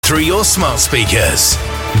through your smart speakers.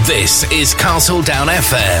 This is Castledown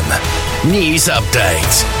FM News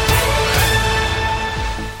Update.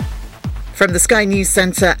 From the Sky News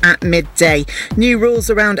Centre at midday. New rules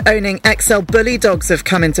around owning XL bully dogs have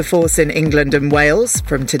come into force in England and Wales.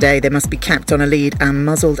 From today, they must be kept on a lead and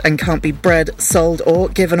muzzled and can't be bred, sold or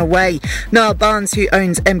given away. Niall Barnes, who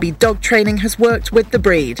owns MB Dog Training, has worked with the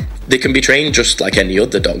breed. They can be trained just like any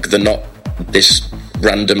other dog. They're not this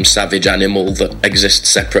random savage animal that exists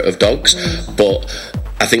separate of dogs. But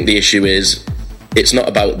I think the issue is it's not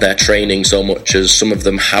about their training so much as some of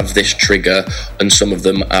them have this trigger and some of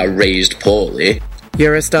them are raised poorly.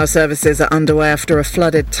 Eurostar services are underway after a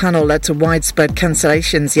flooded tunnel led to widespread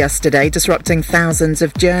cancellations yesterday, disrupting thousands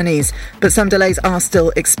of journeys. But some delays are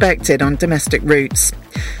still expected on domestic routes.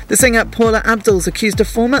 The singer Paula Abdul's accused a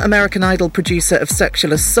former American Idol producer of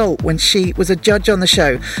sexual assault when she was a judge on the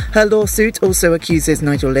show. Her lawsuit also accuses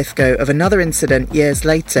Nigel Lithgow of another incident years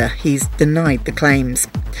later. He's denied the claims.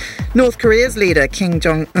 North Korea's leader Kim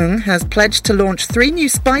Jong-un has pledged to launch 3 new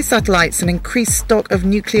spy satellites and increase stock of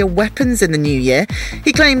nuclear weapons in the new year.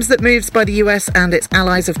 He claims that moves by the US and its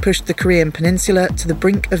allies have pushed the Korean peninsula to the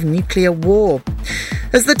brink of nuclear war.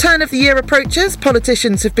 As the turn of the year approaches,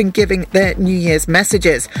 politicians have been giving their New Year's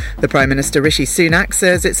messages. The Prime Minister Rishi Sunak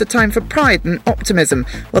says it's a time for pride and optimism,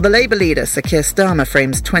 while the Labour leader Sir Keir Starmer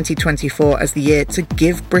frames 2024 as the year to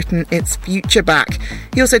give Britain its future back.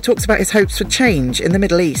 He also talks about his hopes for change in the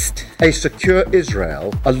Middle East. A secure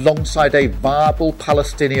Israel alongside a viable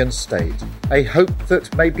Palestinian state, a hope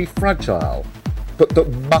that may be fragile, but that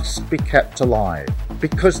must be kept alive,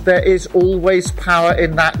 because there is always power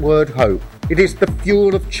in that word hope. It is the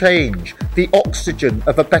fuel of change, the oxygen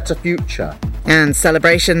of a better future. And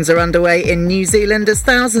celebrations are underway in New Zealand as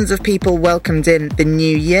thousands of people welcomed in the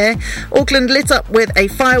new year. Auckland lit up with a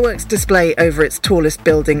fireworks display over its tallest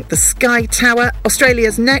building, the Sky Tower.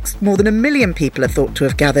 Australia's next, more than 1 million people are thought to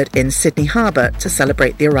have gathered in Sydney Harbour to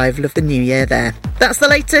celebrate the arrival of the new year there. That's the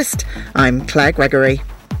latest. I'm Claire Gregory.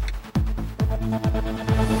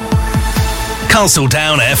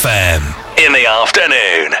 Castledown FM in the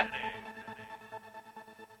afternoon.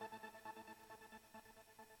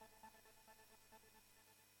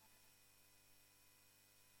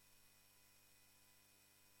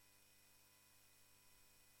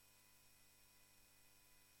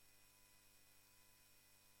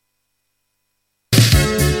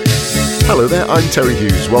 Hello there, I'm Terry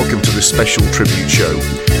Hughes. Welcome to this special tribute show.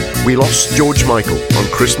 We lost George Michael on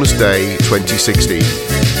Christmas Day 2016.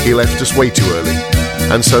 He left us way too early.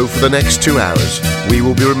 And so for the next 2 hours, we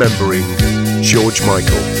will be remembering George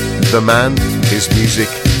Michael, the man, his music,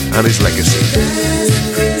 and his legacy.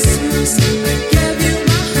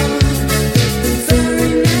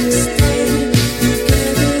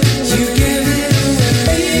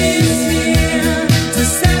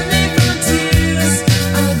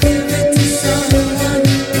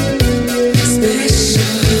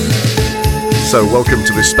 So welcome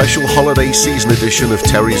to this special holiday season edition of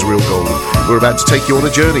Terry's Real Gold. We're about to take you on a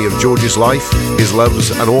journey of George's life, his loves,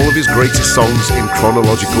 and all of his greatest songs in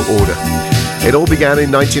chronological order. It all began in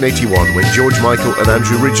 1981 when George Michael and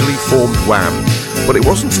Andrew Ridgeley formed Wham. But it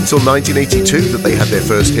wasn't until 1982 that they had their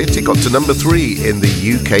first hit. It got to number 3 in the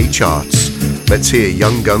UK charts. Let's hear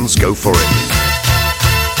Young Guns Go For It.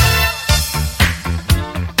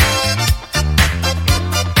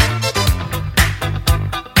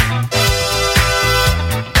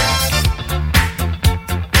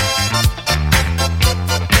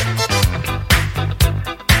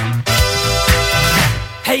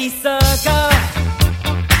 Hey sucker,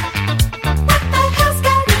 what the hell's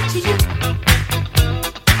got into you?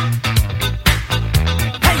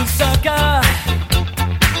 Hey sucker,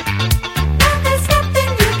 now there's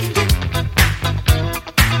nothing you can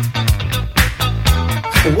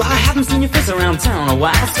do. Well, I haven't seen your face around town a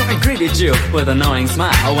while, so I greeted you with an annoying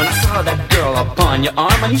smile. When I saw that girl upon your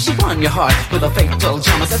arm, I knew she won your heart with a fatal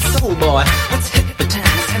charm. I said, soul boy, let's hit the town.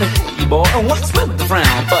 I said, hey boy, what's with the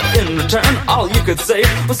frown? But in return, all you could say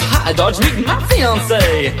was, hi Dodge, meet my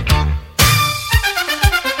fiancé.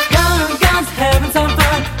 Young guns having some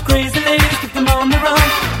fun, crazy ladies keep them on the run.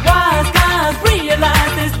 Wise guys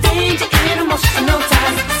realize there's danger in emotional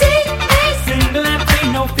ties. See me single and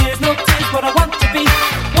free, no fears, no tears, what I want to be.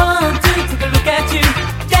 1, 2, take a look at you.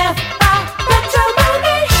 Death by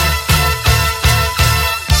matrimony.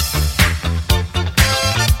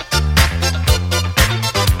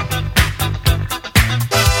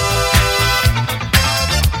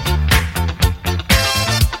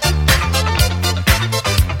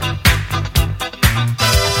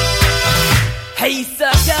 Hey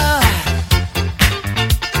sucker,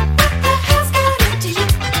 what the hell's got into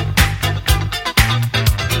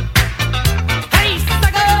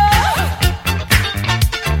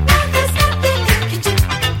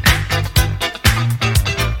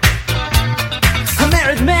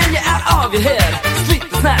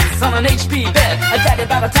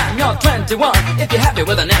you're 21. If you're happy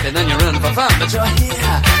with a nappy, then you're in for fun. But you're here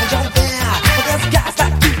and you're there. Well, there's guys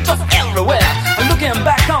like you just everywhere. And looking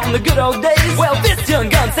back on the good old days, well, this young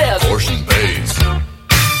gun says Portion pays.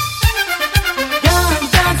 Young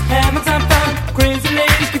guns having some fun. Crazy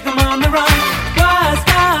ladies keep them on the run. Wise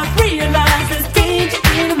guys realize there's danger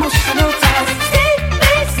in emotional ties. Stay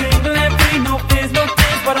single and free, no fears, no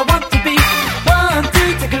tears. But I want to be one to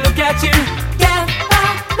take a look at you. Yeah,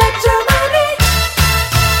 I'll let you money.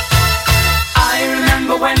 I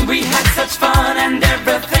remember when we had such fun and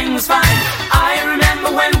everything was fine. I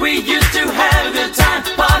remember when we used to have a good time,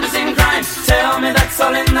 parties and crime. Tell me that's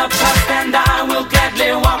all in the past and I will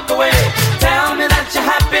gladly walk away. Tell me that you're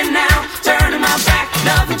happy now, turning my back,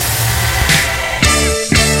 nothing.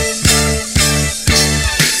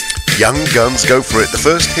 Young Guns Go For It, the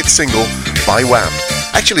first hit single by Wham.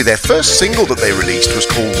 Actually, their first single that they released was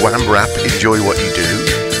called Wham Rap, Enjoy What You Do.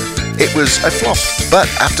 It was a flop, but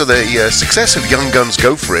after the success of Young Guns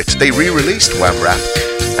Go For It, they re-released Wham Rap,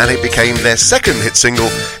 and it became their second hit single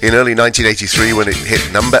in early 1983 when it hit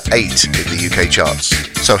number 8 in the UK charts.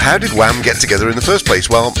 So how did Wham get together in the first place?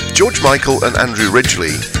 Well, George Michael and Andrew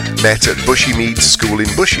Ridgeley met at Bushy Meads School in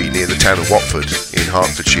Bushy, near the town of Watford in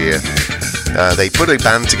Hertfordshire. They put a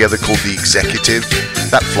band together called The Executive.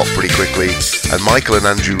 That flopped pretty quickly, and Michael and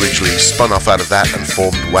Andrew Ridgeley spun off out of that and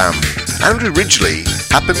formed Wham. Andrew Ridgeley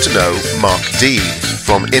happened to know Mark Dean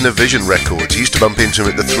from Inner Vision Records. He used to bump into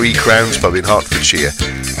him at the Three Crowns pub in Hertfordshire,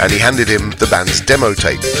 and he handed him the band's demo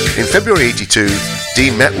tape. In February '82,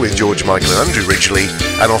 Dean met with George Michael and Andrew Ridgeley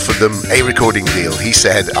and offered them a recording deal. He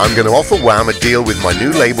said, "I'm going to offer Wham a deal with my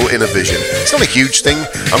new label Inner Vision. It's not a huge thing,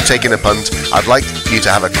 I'm taking a punt. I'd like you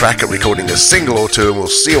to have a crack at recording a single or two and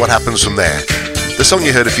we'll see what happens from there." The song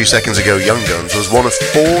you heard a few seconds ago, Young Guns, was one of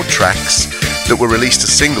 4 tracks that were released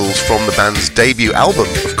as singles from the band's debut album,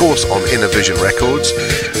 of course on Inner Vision Records.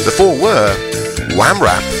 The 4 were Wham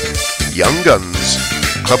Rap, Young Guns,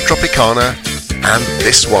 Club Tropicana, and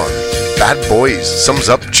this one, Bad Boys. Sums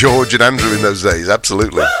up George and Andrew in those days,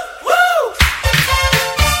 absolutely.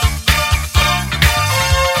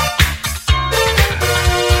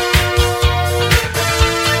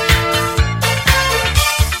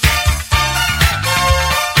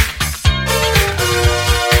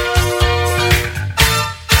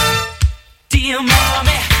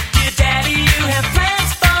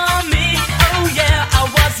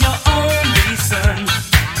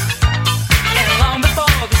 And long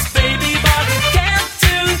before this baby boy could count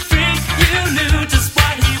to 3, you knew just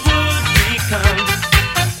what he would.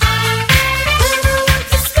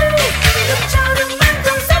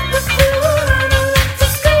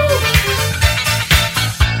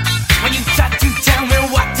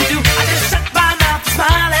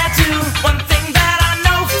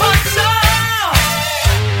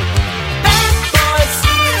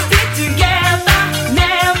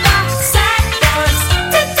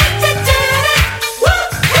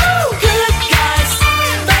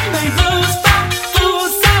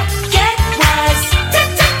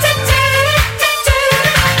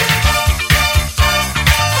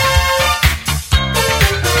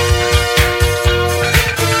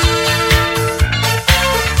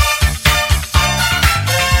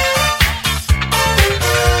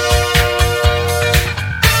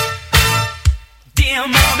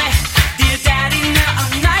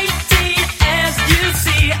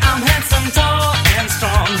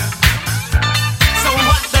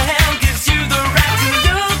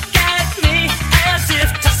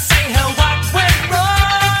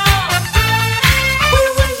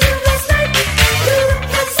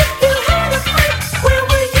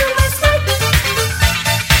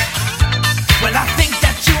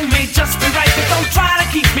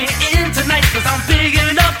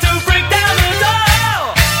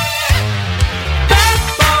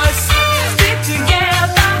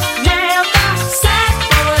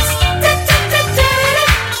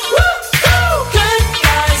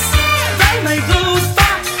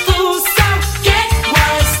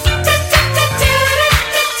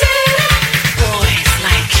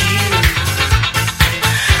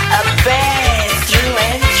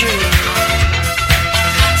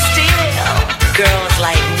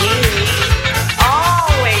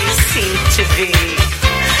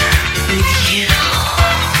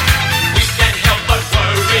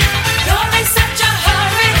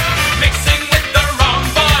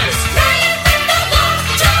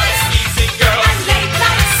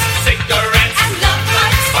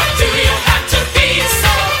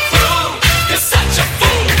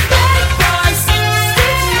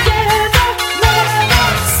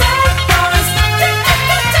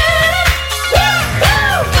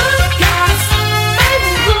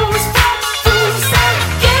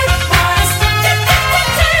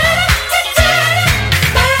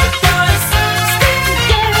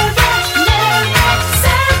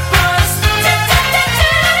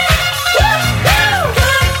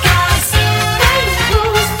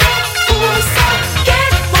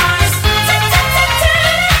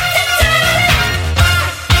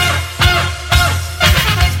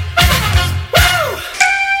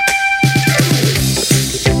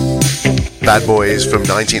 Bad Boys from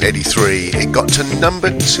 1983. It got to number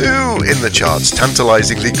 2 in the charts,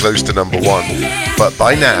 tantalizingly close to number 1. But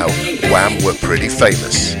by now, Wham were pretty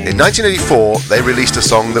famous. In 1984, they released a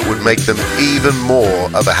song that would make them even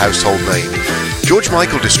more of a household name. George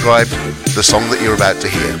Michael described the song that you're about to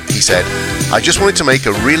hear. He said, "I just wanted to make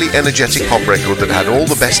a really energetic pop record that had all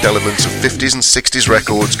the best elements of 50s and 60s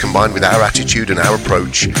records combined with our attitude and our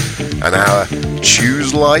approach and our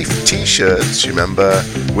Choose Life t-shirts." You remember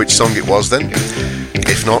which song it was then?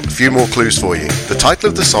 If not, a few more clues for you. The title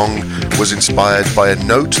of the song was inspired by a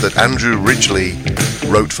note that Andrew Ridgeley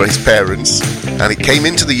wrote for his parents, and it came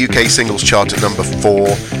into the UK singles chart at number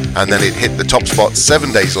 4, and then it hit the top spot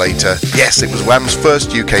 7 days later. Yes, it was Wham's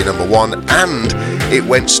first UK number 1, and it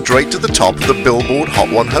went straight to the top of the Billboard Hot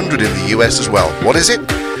 100 in the US as well. What is it?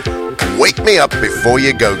 Wake Me Up Before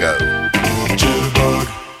You Go-Go.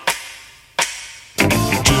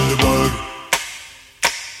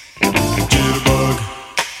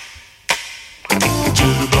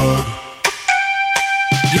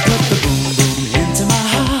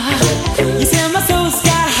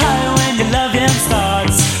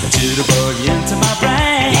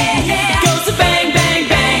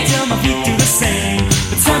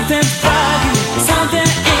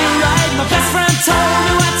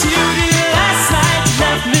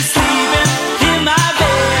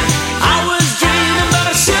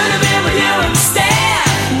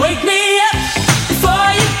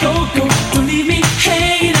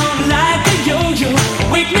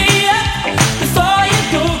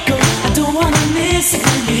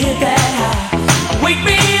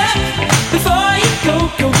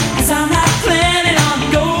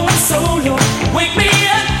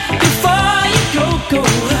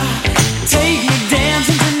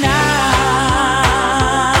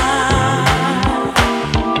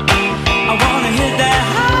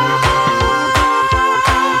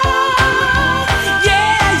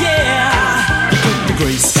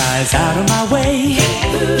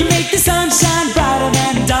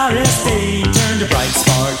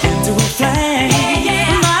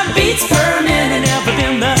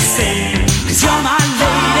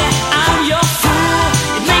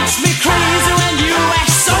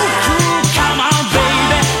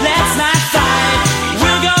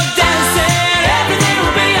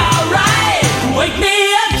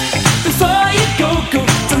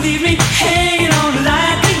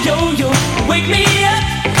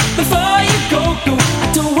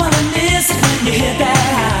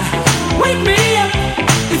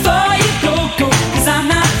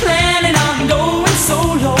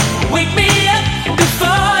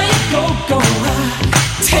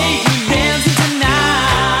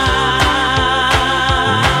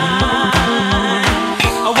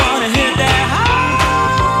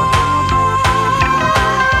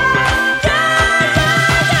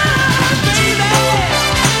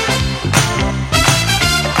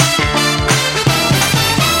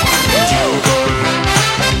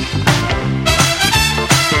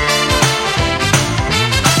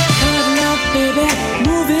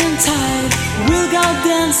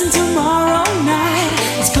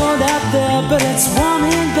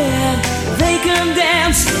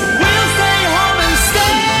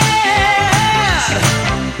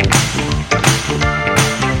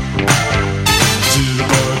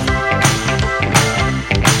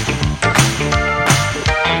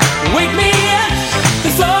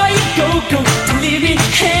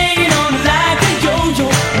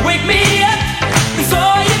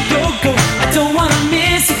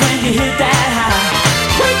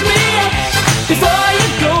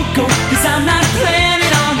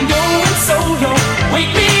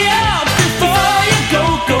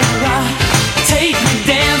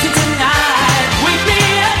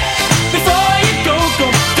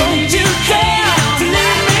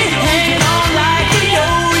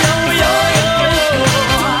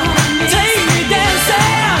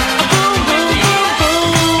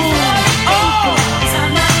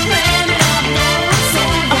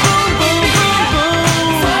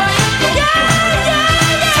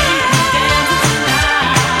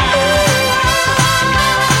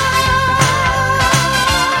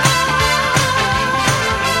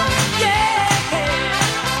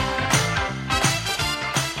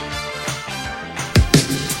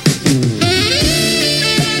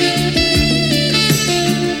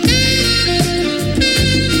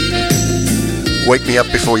 Wake Me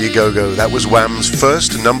Up Before You Go-Go. That was Wham's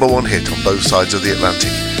first number 1 hit on both sides of the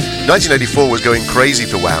Atlantic. 1984 was going crazy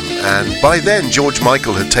for Wham, and by then George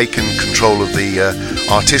Michael had taken control of the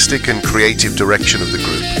artistic and creative direction of the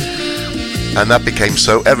group. And that became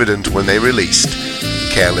so evident when they released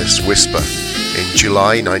Careless Whisper in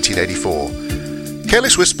July 1984.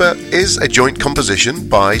 Careless Whisper is a joint composition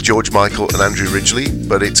by George Michael and Andrew Ridgeley,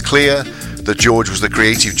 but it's clear that George was the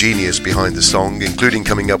creative genius behind the song, including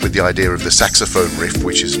coming up with the idea of the saxophone riff,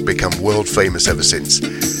 which has become world famous ever since.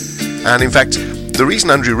 And in fact, the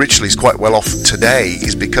reason Andrew Ridgeley is quite well off today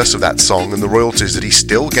is because of that song and the royalties that he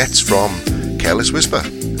still gets from Careless Whisper.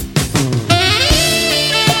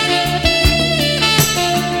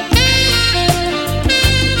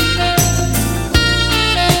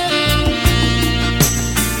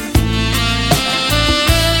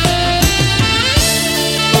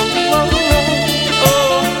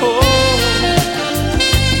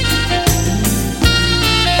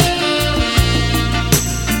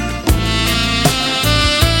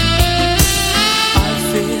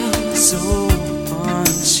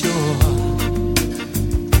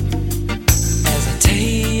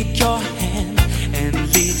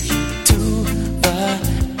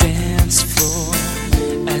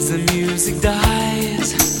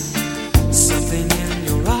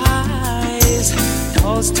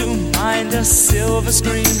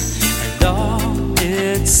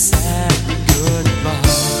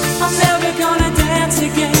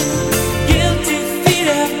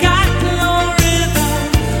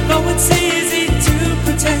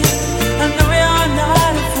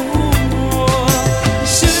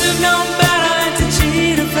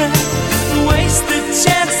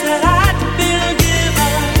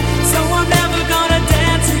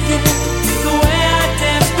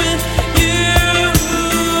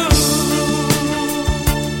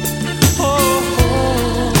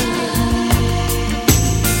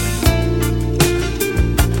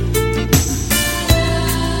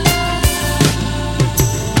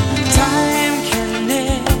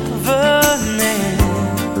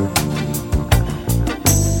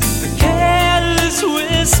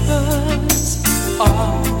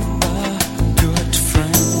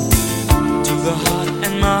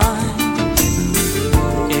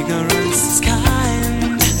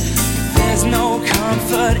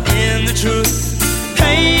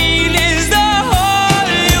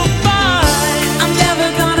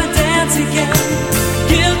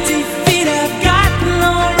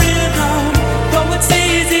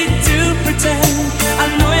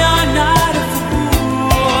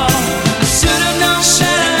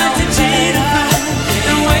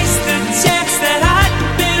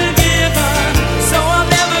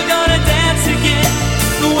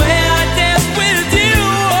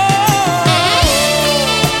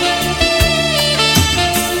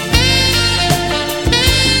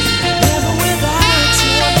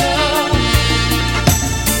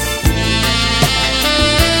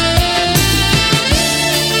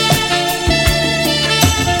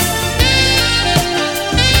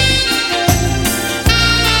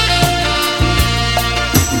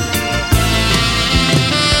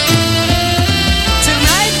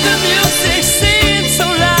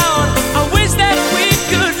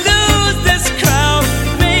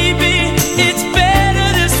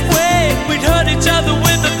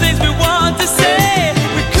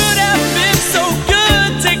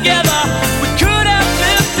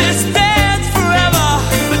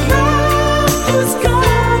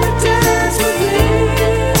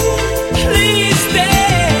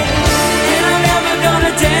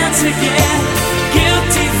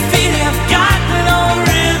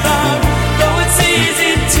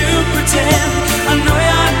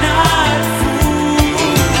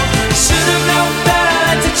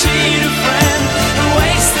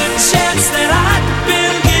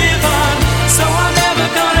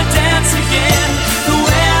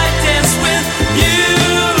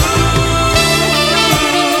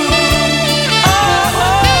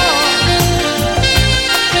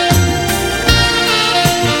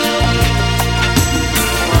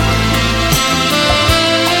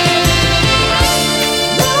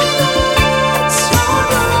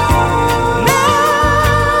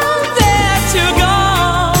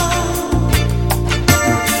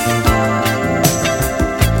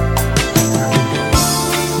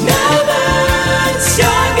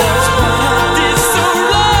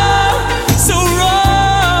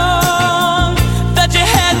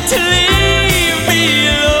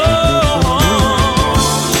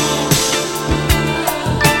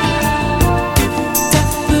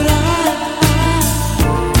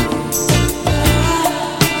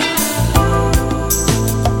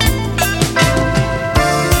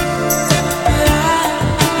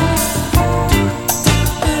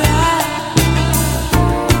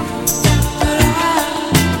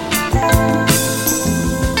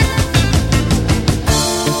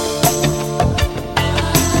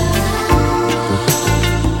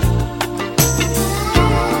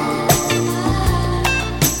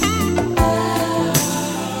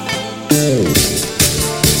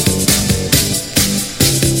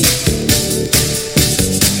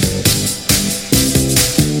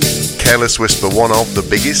 Careless Whisper, one of the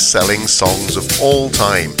biggest selling songs of all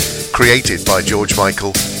time, created by George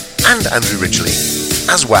Michael and Andrew Ridgeley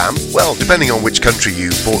as Wham. Well, depending on which country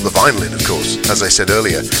you bought the vinyl in, of course, as I said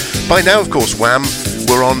earlier. By now, of course, Wham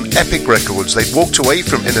were on Epic Records. They'd walked away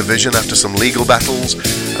from Innovision after some legal battles,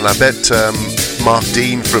 and I bet Mark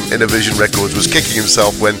Dean from Innovision Records was kicking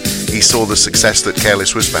himself when he saw the success that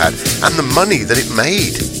Careless Whisper had and the money that it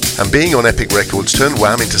made. And being on Epic Records turned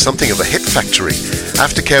Wham into something of a hit factory.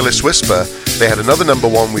 After Careless Whisper, they had another number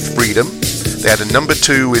one with Freedom. They had a number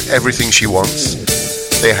two with Everything She Wants.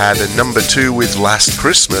 They had a number two with Last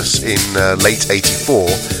Christmas in late 84.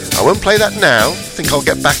 I won't play that now. I think I'll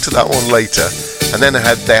get back to that one later. And then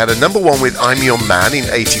they had a number one with I'm Your Man in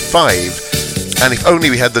 85. And if only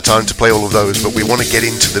we had the time to play all of those, but we want to get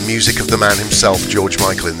into the music of the man himself, George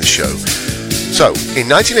Michael, in the show. So, in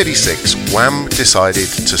 1986, Wham decided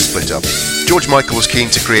to split up. George Michael was keen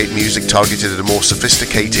to create music targeted at a more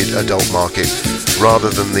sophisticated adult market, rather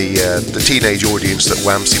than the teenage audience that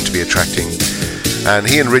Wham seemed to be attracting. And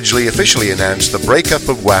he and Ridgeley officially announced the breakup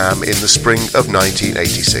of Wham in the spring of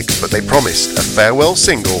 1986, but they promised a farewell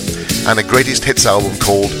single and a greatest hits album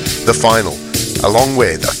called The Final, along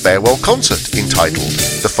with a farewell concert entitled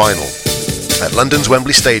The Final. At London's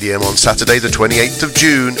Wembley Stadium on Saturday the 28th of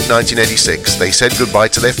June 1986, they said goodbye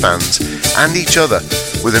to their fans and each other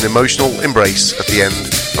with an emotional embrace at the end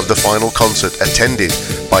of the final concert, attended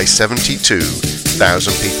by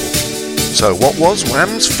 72,000 people. So what was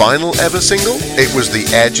Wham's final ever single? It was The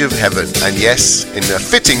Edge of Heaven, and yes, in a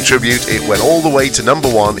fitting tribute, it went all the way to number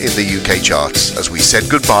one in the UK charts as we said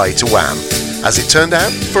goodbye to Wham, as it turned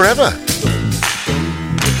out, forever.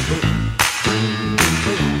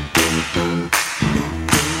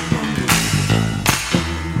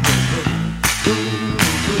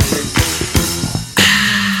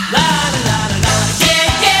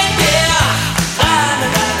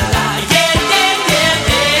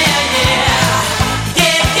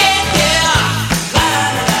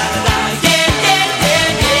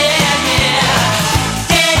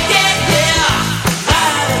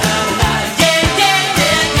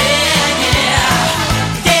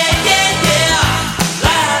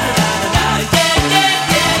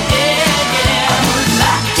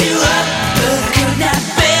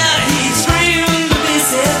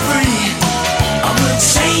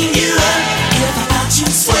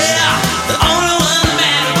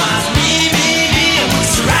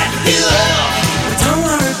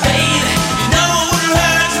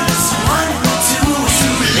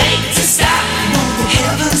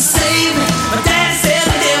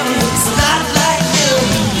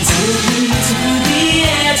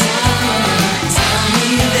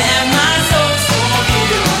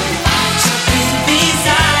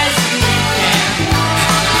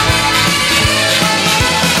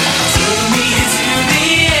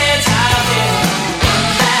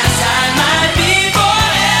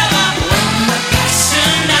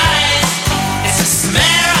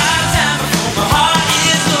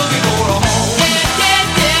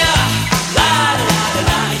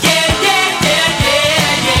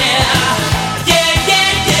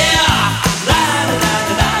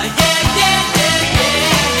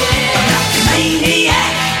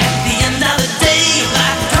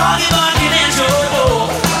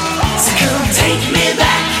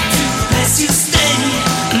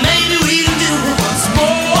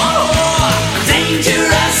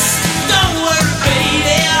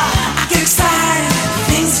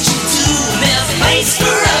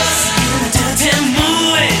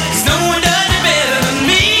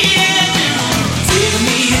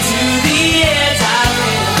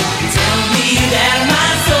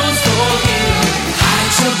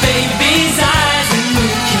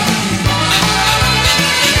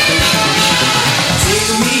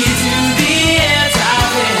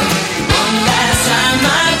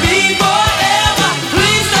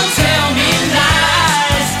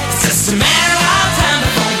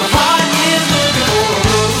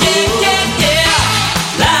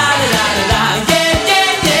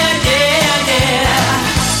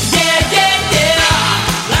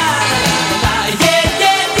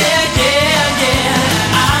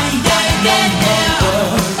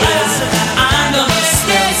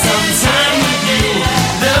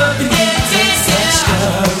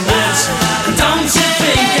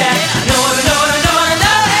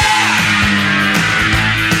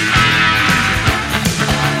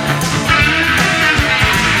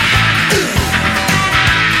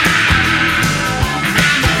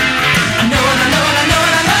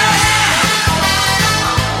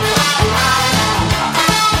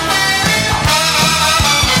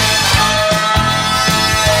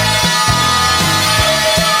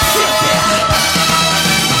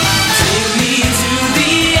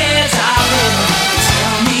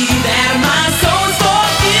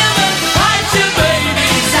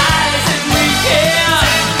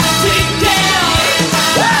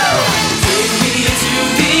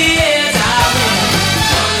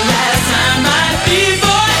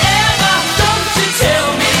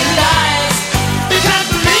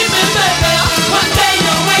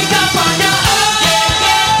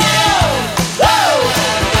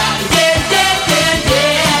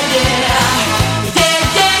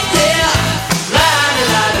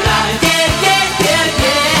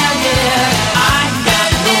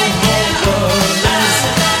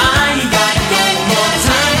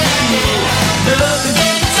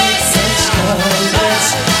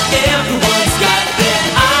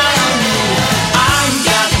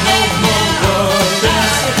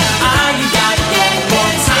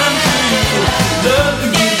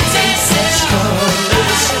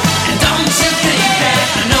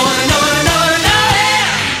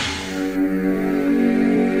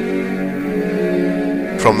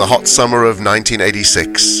 from the hot summer of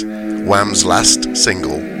 1986, Wham's last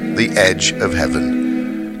single, The Edge of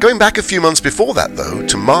Heaven. Going back a few months before that, though,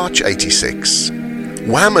 to March 86,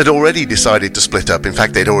 Wham had already decided to split up. In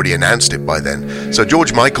fact, they'd already announced it by then. So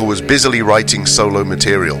George Michael was busily writing solo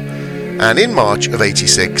material. And in March of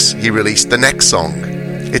 86, he released the next song.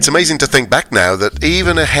 It's amazing to think back now that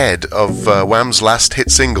even ahead of Wham's last hit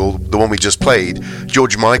single, the one we just played,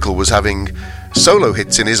 George Michael was having solo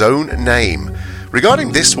hits in his own name.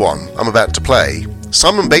 Regarding this one I'm about to play,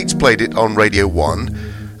 Simon Bates played it on Radio 1,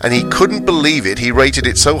 and he couldn't believe it. He rated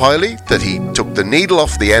it so highly that he took the needle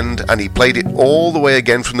off the end and he played it all the way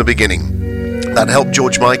again from the beginning. That helped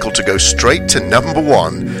George Michael to go straight to number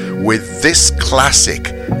 1 with this classic,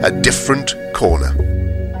 A Different Corner.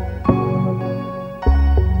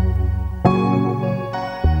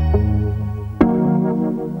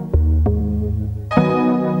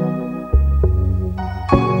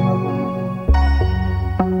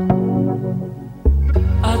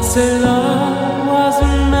 I'd say love was a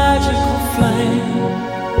magical flame.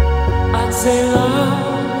 I'd say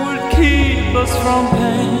love would keep us from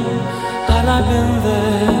pain. Had I been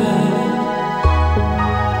there,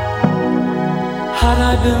 had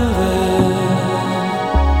I been there,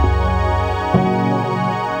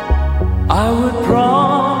 I would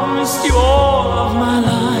promise you all of my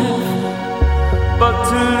life. But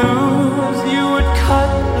to lose you would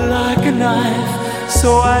cut like a knife. So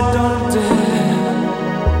I don't dare.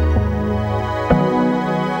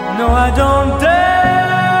 No, I don't dare,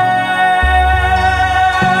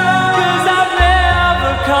 'cause I've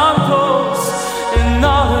never come close in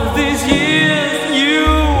all of these years. You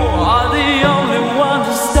are the only one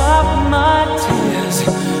to stop my tears,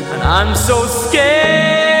 and I'm so scared,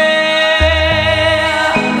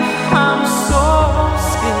 I'm so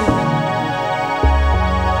scared.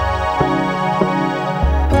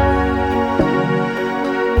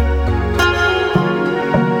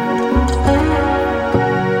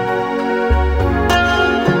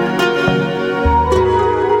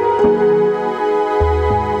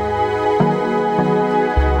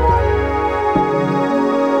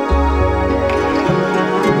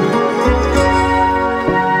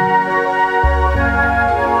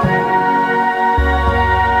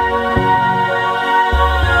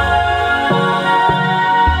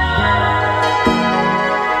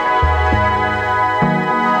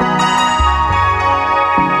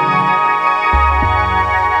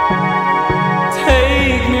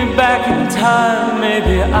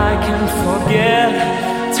 Maybe I can forget.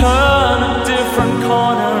 Turn a different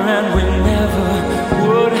corner and we never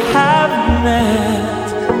would have met.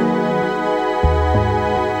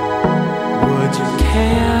 Would you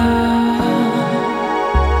care?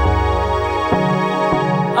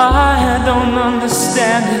 I don't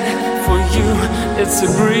understand it. For you it's a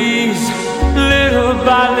breeze. Little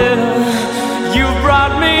by little you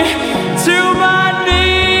brought me to my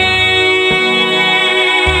knees.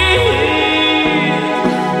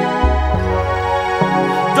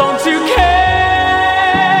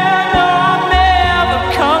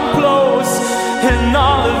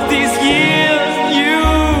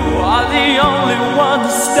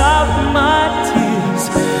 Stop my tears.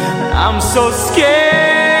 I'm so scared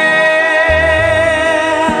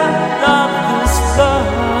of this love.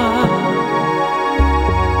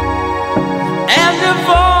 And if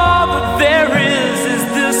all that there is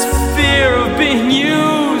this fear of being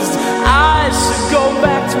used, I should go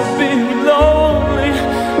back to being lonely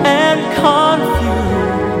and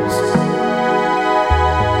confused.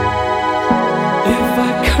 If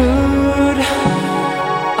I could,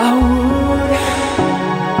 I would,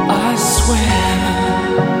 I swear.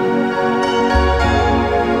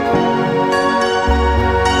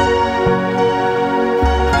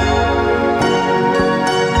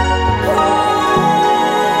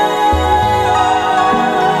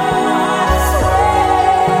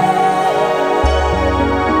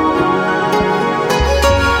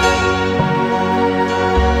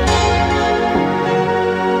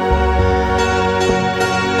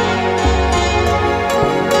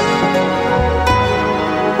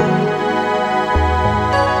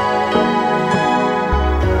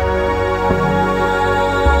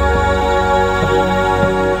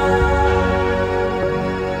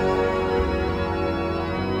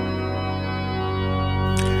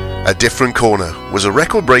 A Different Corner was a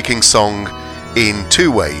record-breaking song in two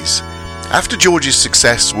ways. After George's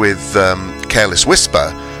success with Careless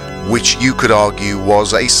Whisper, which you could argue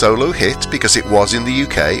was a solo hit because it was in the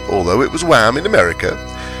UK, although it was Wham in America.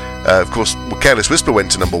 Of course, Careless Whisper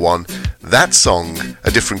went to number 1. That song,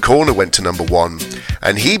 A Different Corner, went to number 1,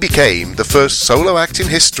 and he became the first solo act in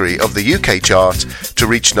history of the UK chart to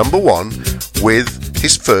reach number 1 with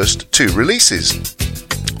his first 2 releases.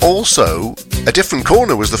 Also, A Different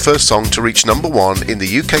Corner was the first song to reach number 1 in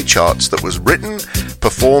the UK charts that was written,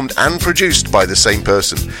 performed and produced by the same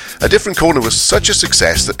person. A Different Corner was such a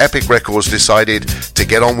success that Epic Records decided to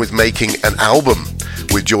get on with making an album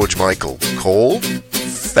with George Michael called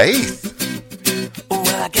Faith.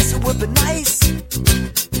 Well, I guess it would be nice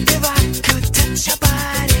if I could touch your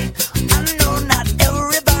body. I know not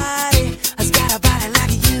everybody has got a body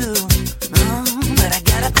like you, but I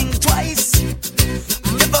gotta think twice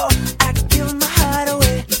before I give my heart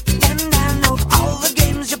away. And I know all the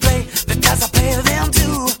games you play because I play them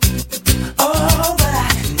too. Oh, but I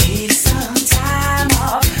need some time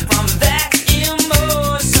off from that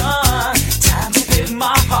emotion. Time to pick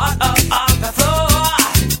my heart up off the floor.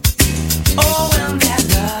 Oh, when that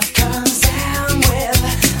love comes down with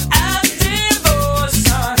a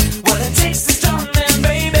devotion, well, it takes a strong man,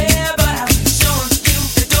 baby, but I'm showing you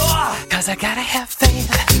the door. 'Cause I gotta have faith.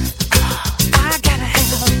 I gotta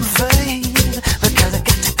have faith. Because I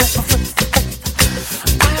got to go for faith.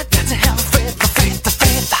 I got to have faith,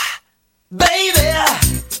 faith. Baby,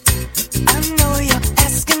 I know you're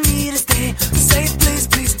asking me to stay. Say please,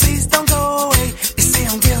 please, please don't go away. You say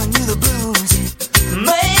I'm giving you the blues.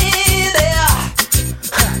 Maybe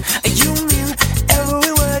you mean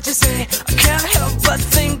every word you say. I can't help but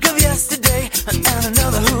think of yesterday and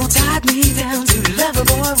another who tied me down to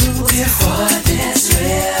lovable rules. Before this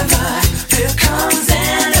river, here comes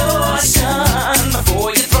an ocean. Before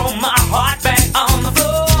you throw my heart back on the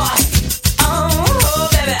floor. Oh,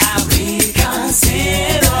 baby, I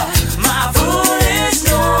reconsider my foolish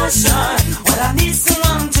notion. Well, I need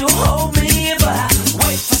someone to hold me, but I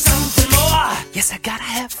wait for something more. Yes, I gotta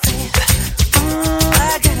have faith.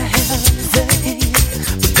 I gotta have faith.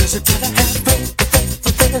 Because I gotta have faith.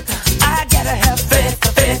 I gotta have faith.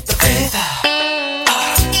 I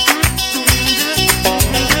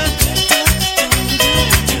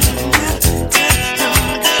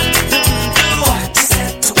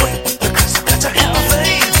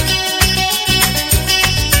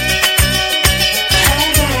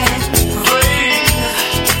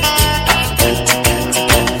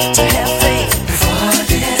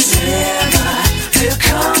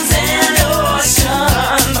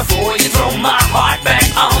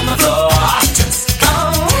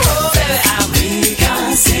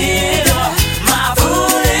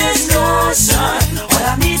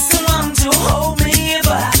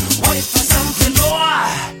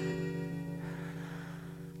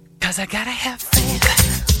gotta have faith.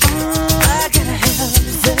 I gotta have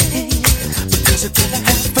faith. Because I gotta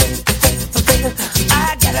have faith.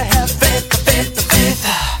 I gotta have faith.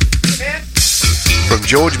 From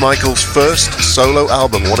George Michael's first solo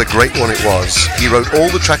album, what a great one it was. He wrote all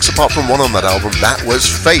the tracks apart from one on that album. That was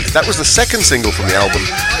Faith. That was the second single from the album,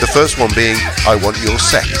 the first one being I Want Your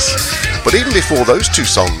Sex. But even before those 2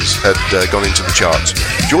 songs had gone into the charts,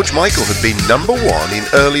 George Michael had been number 1 in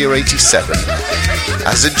earlier '87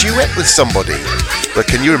 as a duet with somebody. But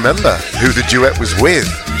can you remember who the duet was with?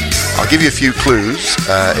 I'll give you a few clues.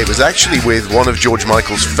 It was actually with one of George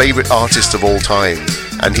Michael's favourite artists of all time,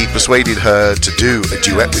 and he persuaded her to do a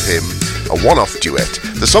duet with him, a one-off duet.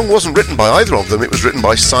 The song wasn't written by either of them. It was written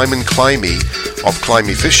by Simon Climie of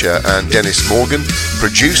Climie Fisher and Dennis Morgan,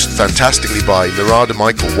 produced fantastically by Narada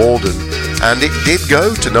Michael Walden, and it did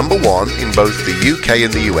go to number 1 in both the UK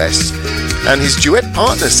and the US. And his duet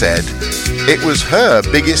partner said it was her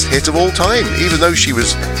biggest hit of all time. Even though she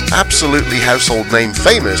was absolutely household name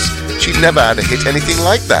famous, she'd never had a hit anything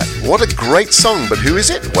like that. What a great song, but who is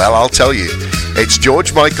it? Well, I'll tell you. It's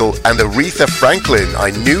George Michael and Aretha Franklin. I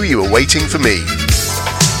Knew You Were Waiting for Me.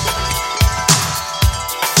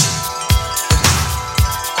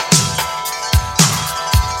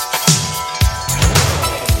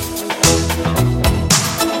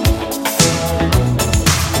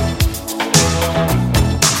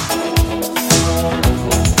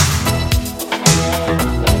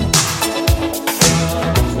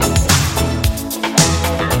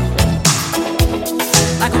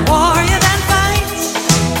 Like a warrior that fights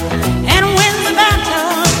and wins the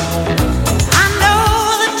battle, I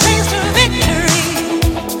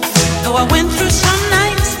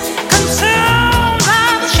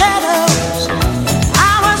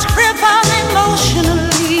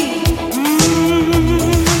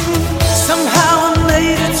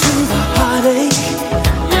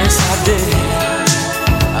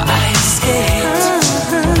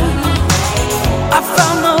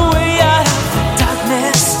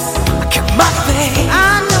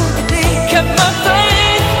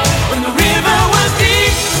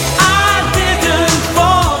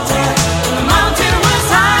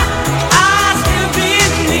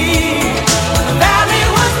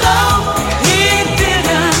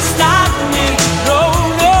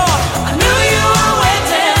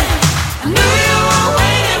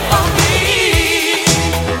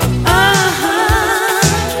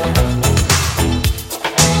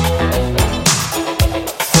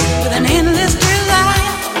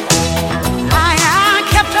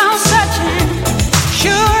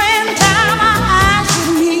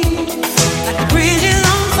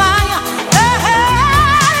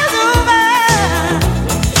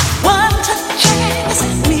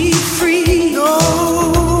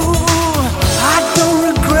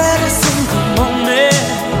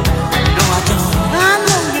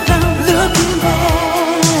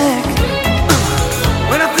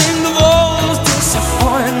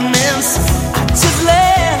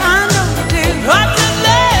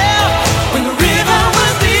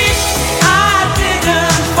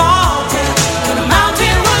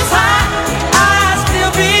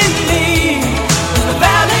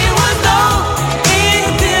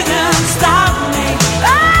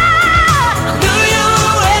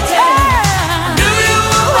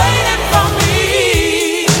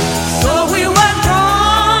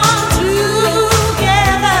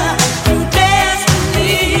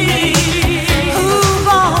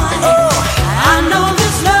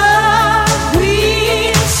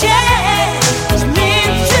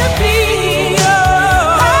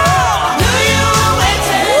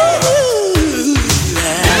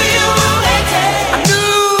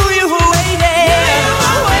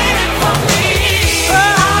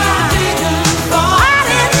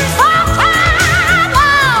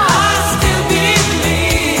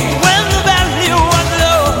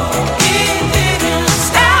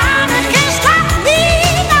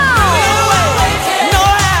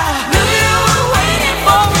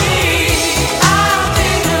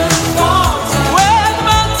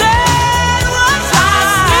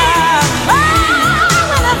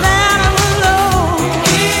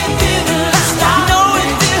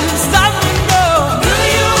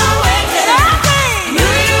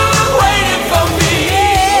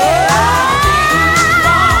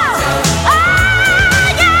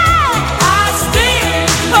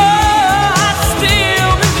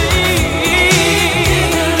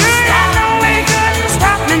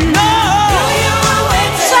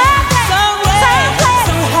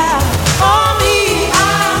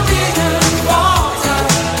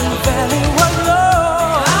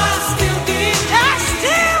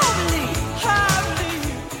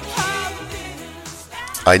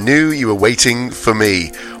I Knew You Were Waiting for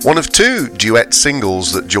Me, one of two duet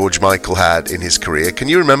singles that George Michael had in his career. Can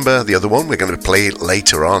you remember the other one? We're going to play it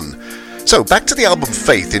later on. So, back to the album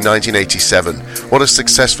Faith in 1987. What a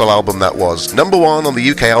successful album that was. Number 1 on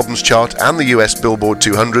the UK Albums Chart and the US Billboard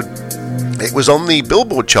 200. It was on the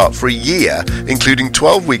Billboard chart for a year, including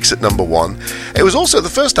 12 weeks at number 1. It was also the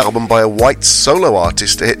first album by a white solo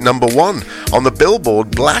artist to hit number 1 on the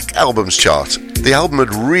Billboard Black Albums chart. The album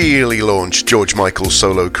had really launched George Michael's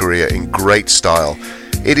solo career in great style.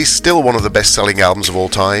 It is still one of the best-selling albums of all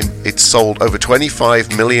time. It sold over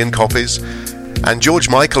 25 million copies, and George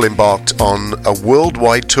Michael embarked on a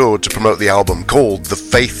worldwide tour to promote the album called the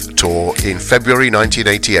Faith Tour in February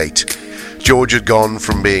 1988. George had gone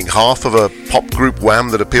from being half of a pop group Wham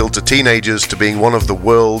that appealed to teenagers to being one of the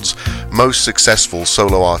world's most successful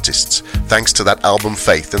solo artists, thanks to that album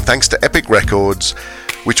Faith, and thanks to Epic Records,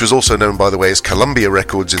 which was also known, by the way, as Columbia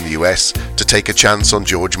Records in the US, to take a chance on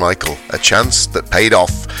George Michael, a chance that paid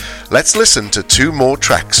off. Let's listen to 2 more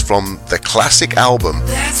tracks from the classic album.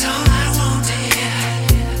 That's all I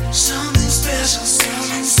wanted, something special,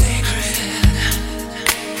 something sacred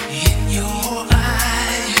in your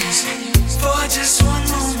eyes, for just one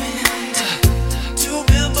moment, to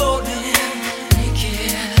be bold and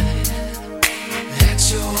naked at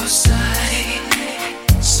your side.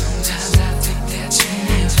 Sometimes I think that you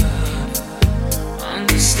never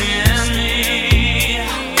understand me.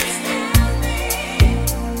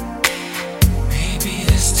 Maybe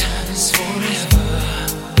this time is forever.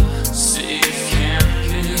 See if can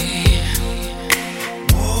be.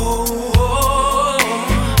 Oh,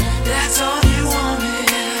 that's all you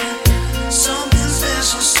wanted. Something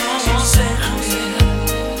special, someone sacred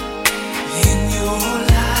in your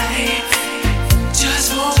life. Just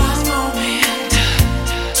for one moment,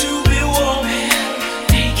 to be warm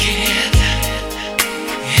and naked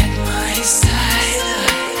at my side.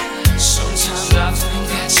 Sometimes I think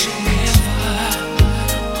that you never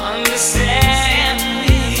understand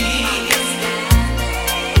me,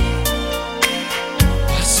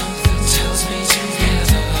 but something tells me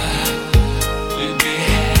together we'd be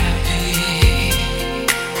happy.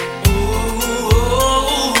 Oh,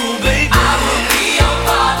 baby, I will be your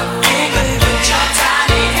father figure. Put your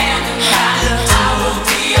tiny hand in mine. I will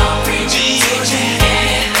be your preacher, teaching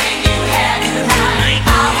anything you had in mind.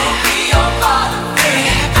 I will be your father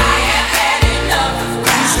figure. I have had enough of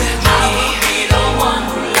crying. I will be the one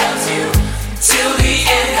who loves you till the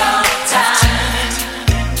end of time.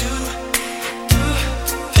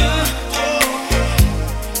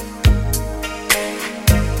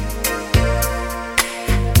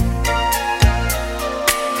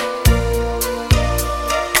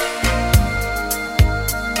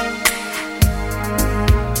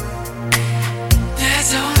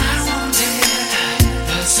 That's all I wanted,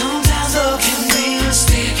 but sometimes love can be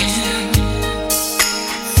mistaken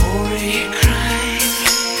for a crime.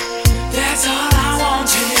 That's all I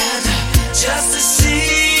wanted, just to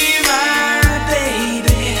see my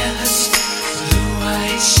baby's blue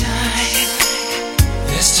eyes shine.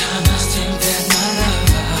 This time I think that my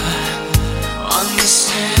lover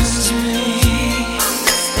understands me.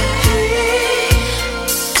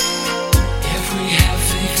 If we have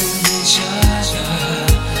faith in each other,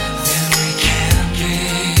 then we can be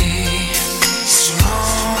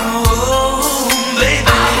strong, baby. I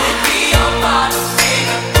will be your father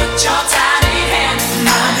figure. Put your tiny hand in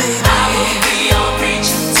mine. I will be your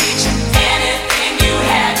preacher, teacher, anything you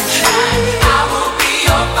had to try. I will be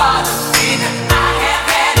your father figure. I have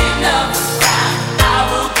had enough of crying. I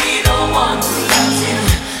will be the one who loves you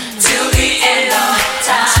till the end of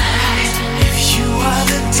time. If you are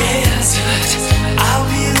the desert, I'll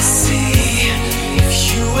be the sea. If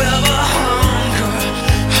you ever hunger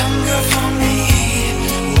for me,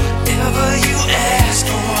 whatever you ask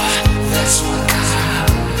for, that's what I'll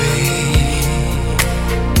be.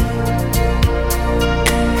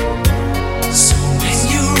 So when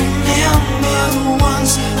you remember the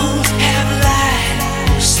ones who have lied,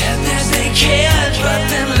 who said that they cared but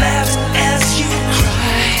then laughed as you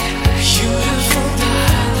cried, beautiful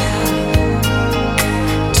darling,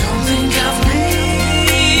 don't think of me,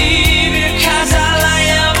 because all I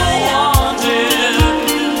ever wanted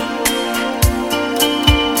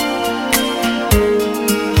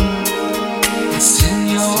it's in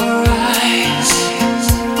your eyes,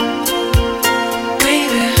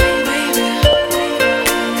 baby,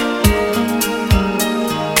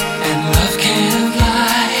 and love can't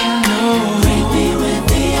lie, no. Read me with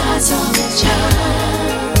the eyes of a child.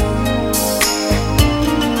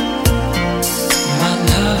 My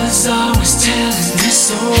love is always telling me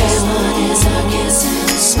so. His blood is a kiss and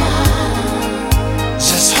a smile.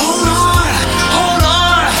 Just hold on,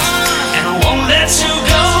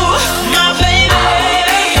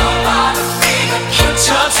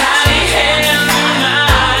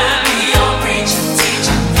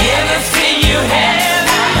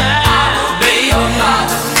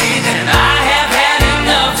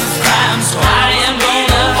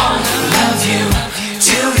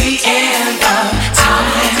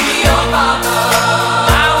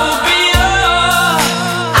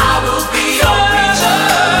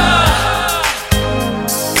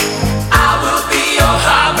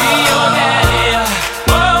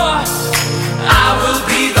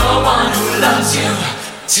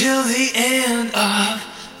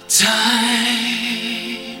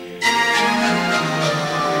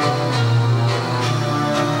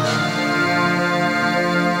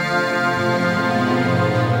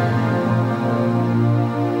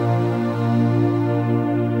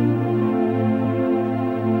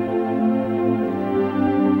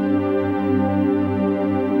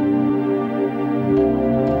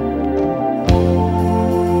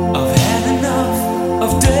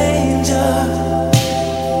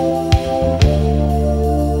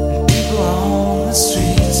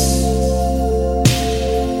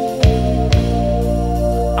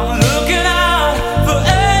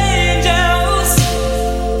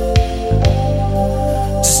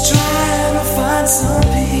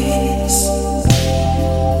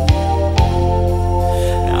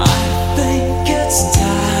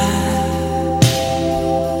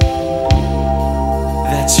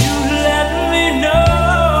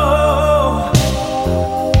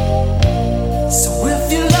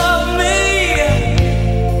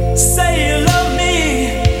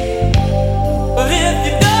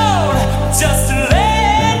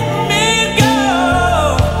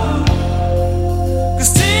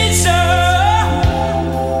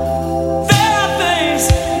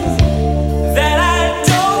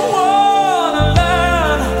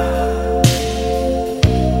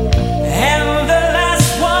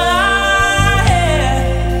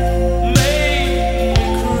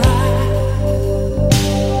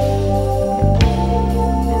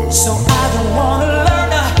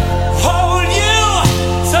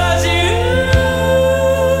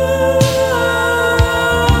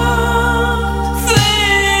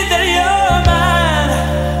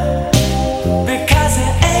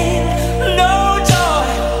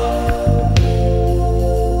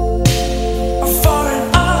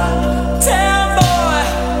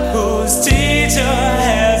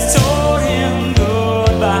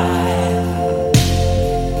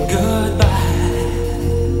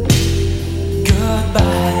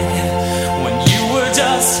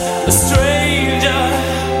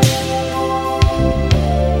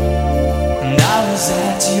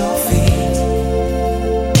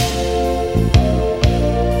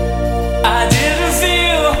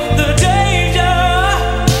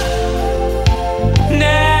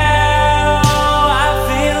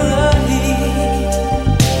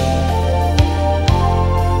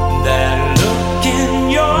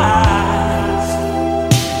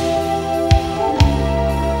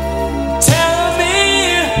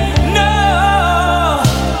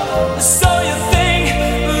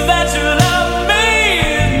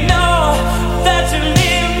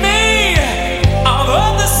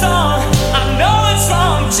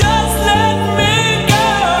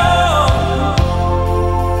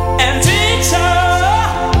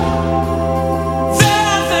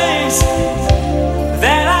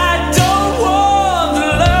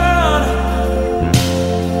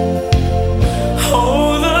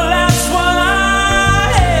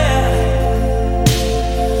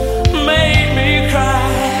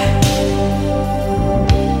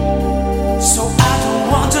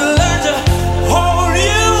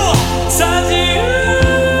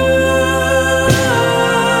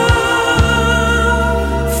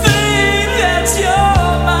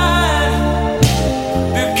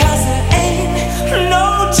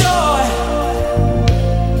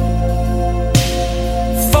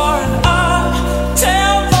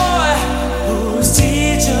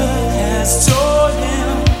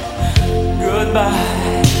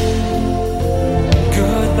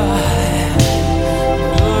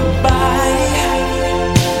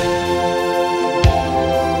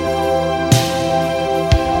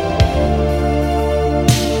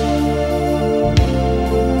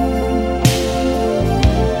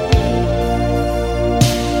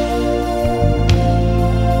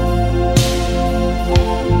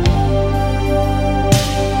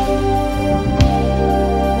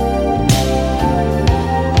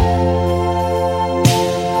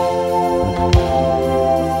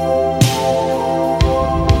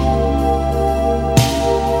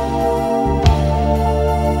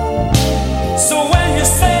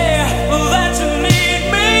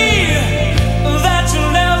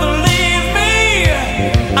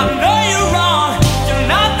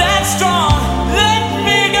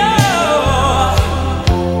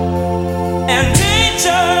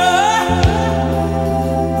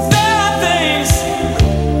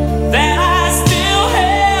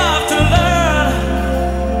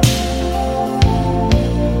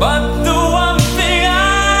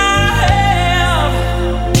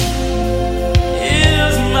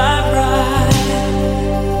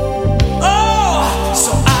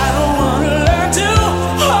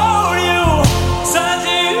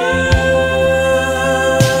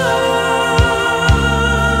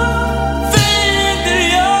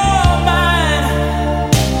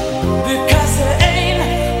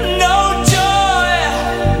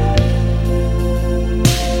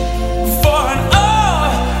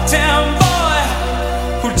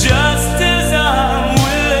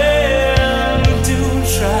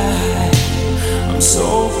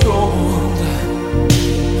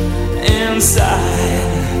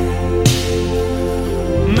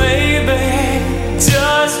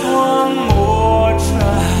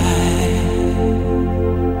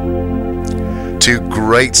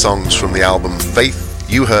 Great songs from the album Faith.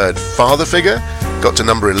 You heard Father Figure, got to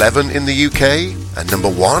number 11 in the UK and number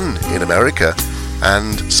 1 in America,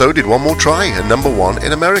 and so did One More Try, and number 1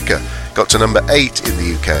 in America, got to number 8 in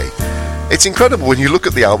the UK. It's incredible when you look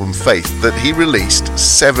at the album Faith that he released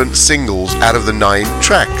 7 singles out of the 9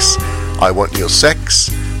 tracks. I Want Your Sex,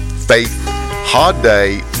 Faith, Hard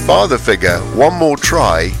Day, Father Figure, One More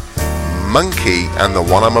Try, Monkey, and the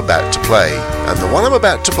one I'm about to play. And the one I'm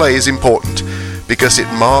about to play is important because it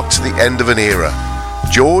marks the end of an era.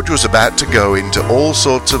 George was about to go into all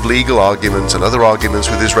sorts of legal arguments and other arguments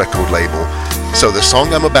with his record label, so the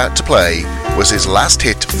song I'm about to play was his last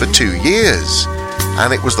hit for 2 years,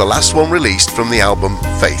 and it was the last one released from the album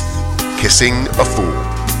Faith, Kissing a Fool.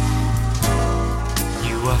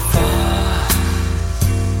 You are far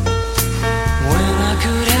when I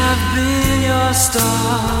could have been your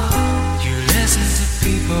star. You listen to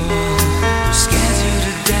people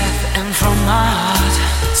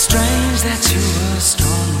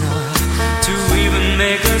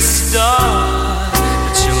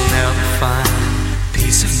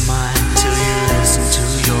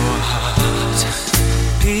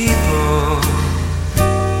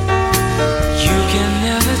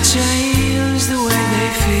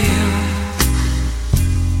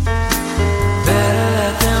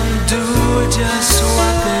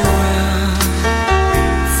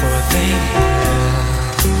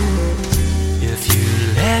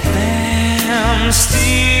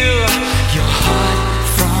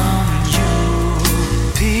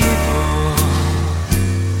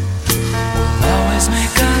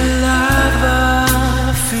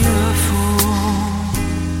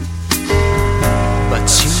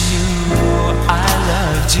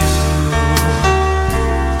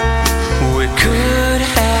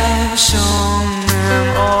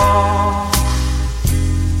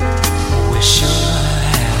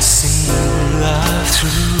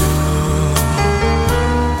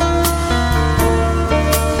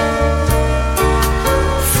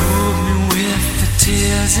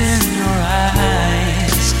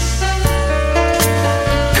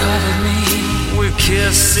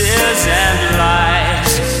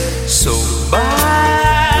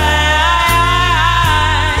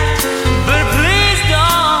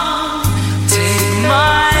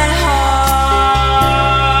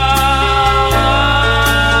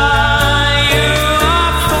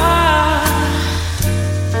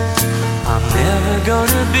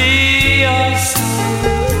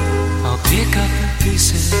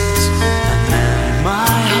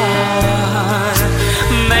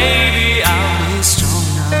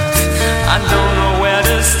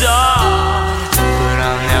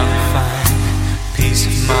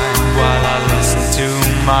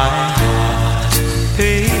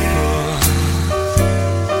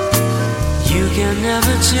can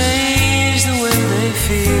never change the way they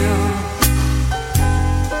feel.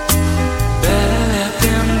 Better let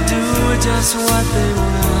them do just what they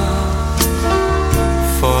will,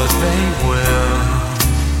 for they will.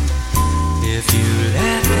 If you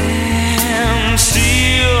let them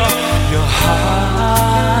steal your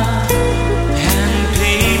heart, and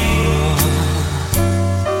people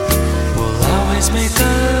will always make a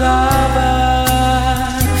lover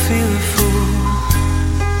feel a fool.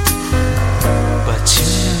 But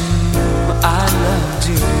you knew I loved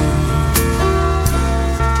you.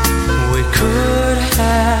 We could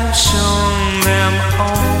have shown them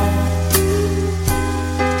all.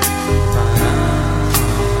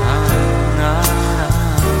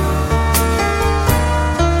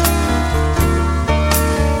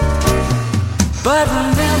 But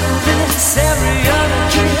remember this, every other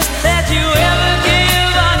kiss that you ever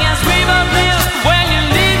give, I can scream of this when you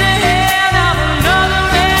leave the hand of another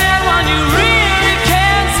man, when you really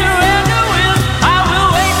can't surrender with. I will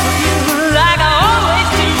wait for you like I always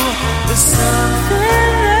do. There's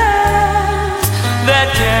something else that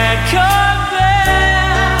can't compare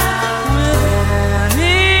with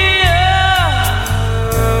any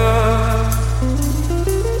other.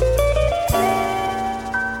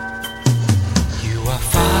 You are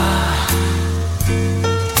far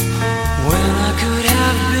when I could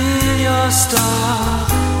have been your star.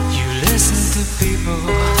 You listen to people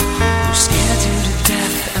who scared you to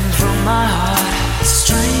death, and from my heart, it's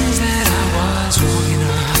strange that I was wrong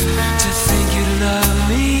enough to think you'd love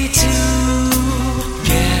me too.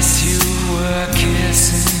 Guess you were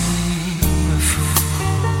kissing a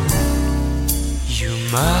fool. You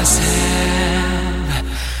must have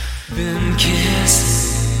been kissing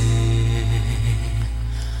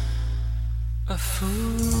a fool.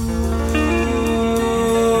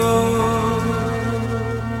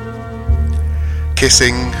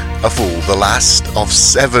 Kissing a Fool, the last of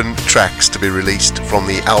 7 tracks to be released from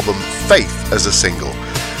the album Faith as a single.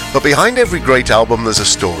 But behind every great album there's a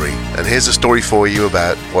story, and here's a story for you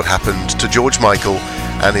about what happened to George Michael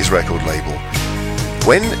and his record label.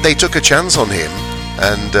 When they took a chance on him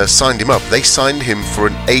and signed him up, they signed him for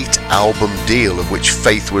an 8-album deal, of which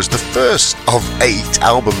Faith was the first of 8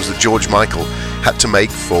 albums that George Michael had to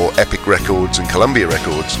make for Epic Records and Columbia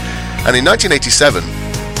Records. And in 1987,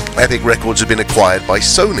 Epic Records had been acquired by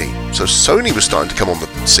Sony, so Sony was starting to come on the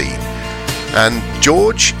scene. And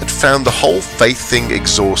George had found the whole Faith thing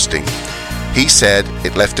exhausting. He said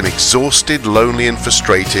it left him exhausted, lonely and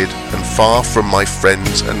frustrated, and far from my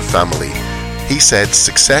friends and family. He said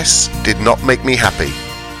success did not make me happy,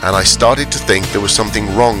 and I started to think there was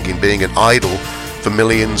something wrong in being an idol for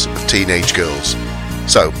millions of teenage girls.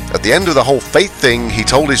 So, at the end of the whole Faith thing, he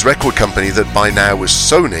told his record company, that by now was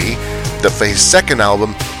Sony, that for his second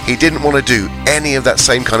album, he didn't want to do any of that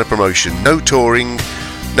same kind of promotion. No touring,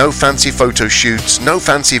 no fancy photo shoots, no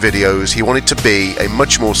fancy videos. He wanted to be a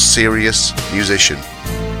much more serious musician.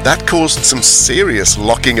 That caused some serious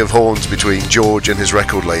locking of horns between George and his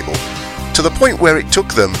record label, to the point where it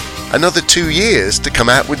took them another 2 years to come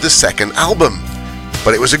out with the second album.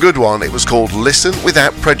 But it was a good one. It was called Listen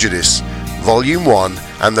Without Prejudice, Volume 1,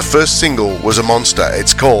 and the first single was a monster.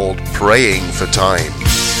 It's called Praying for Time.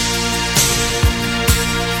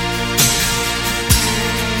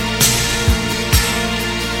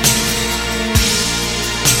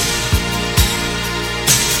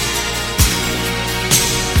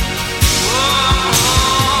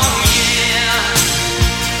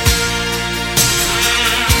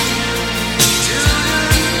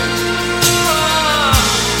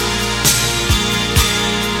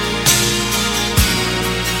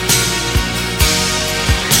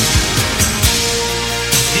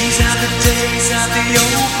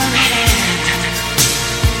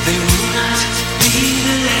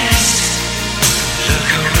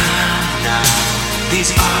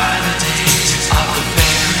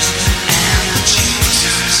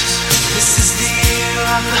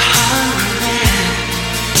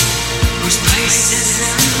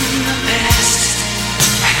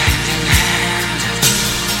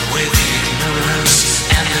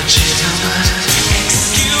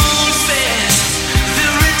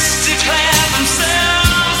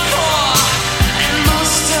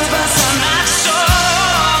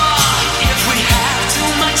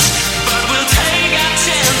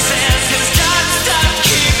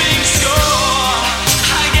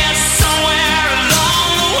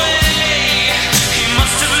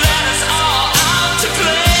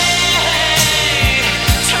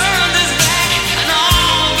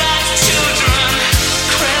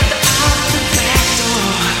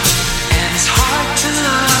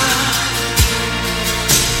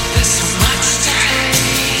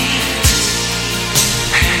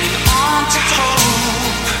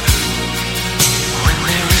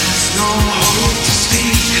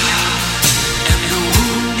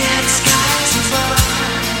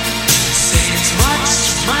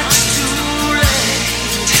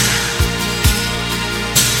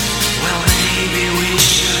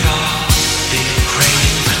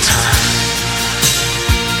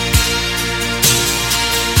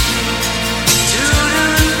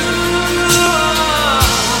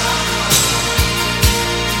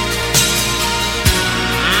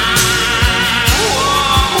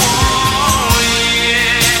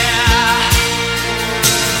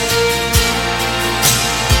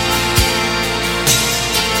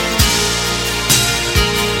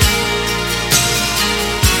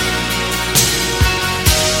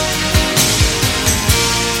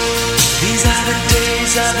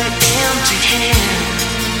 tears are the empty hand.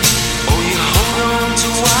 Oh, you hold on to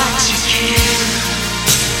what you can.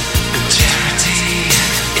 And charity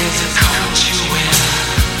is a coat you wear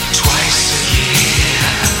twice a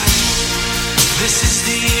year. This is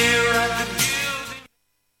the year of the building.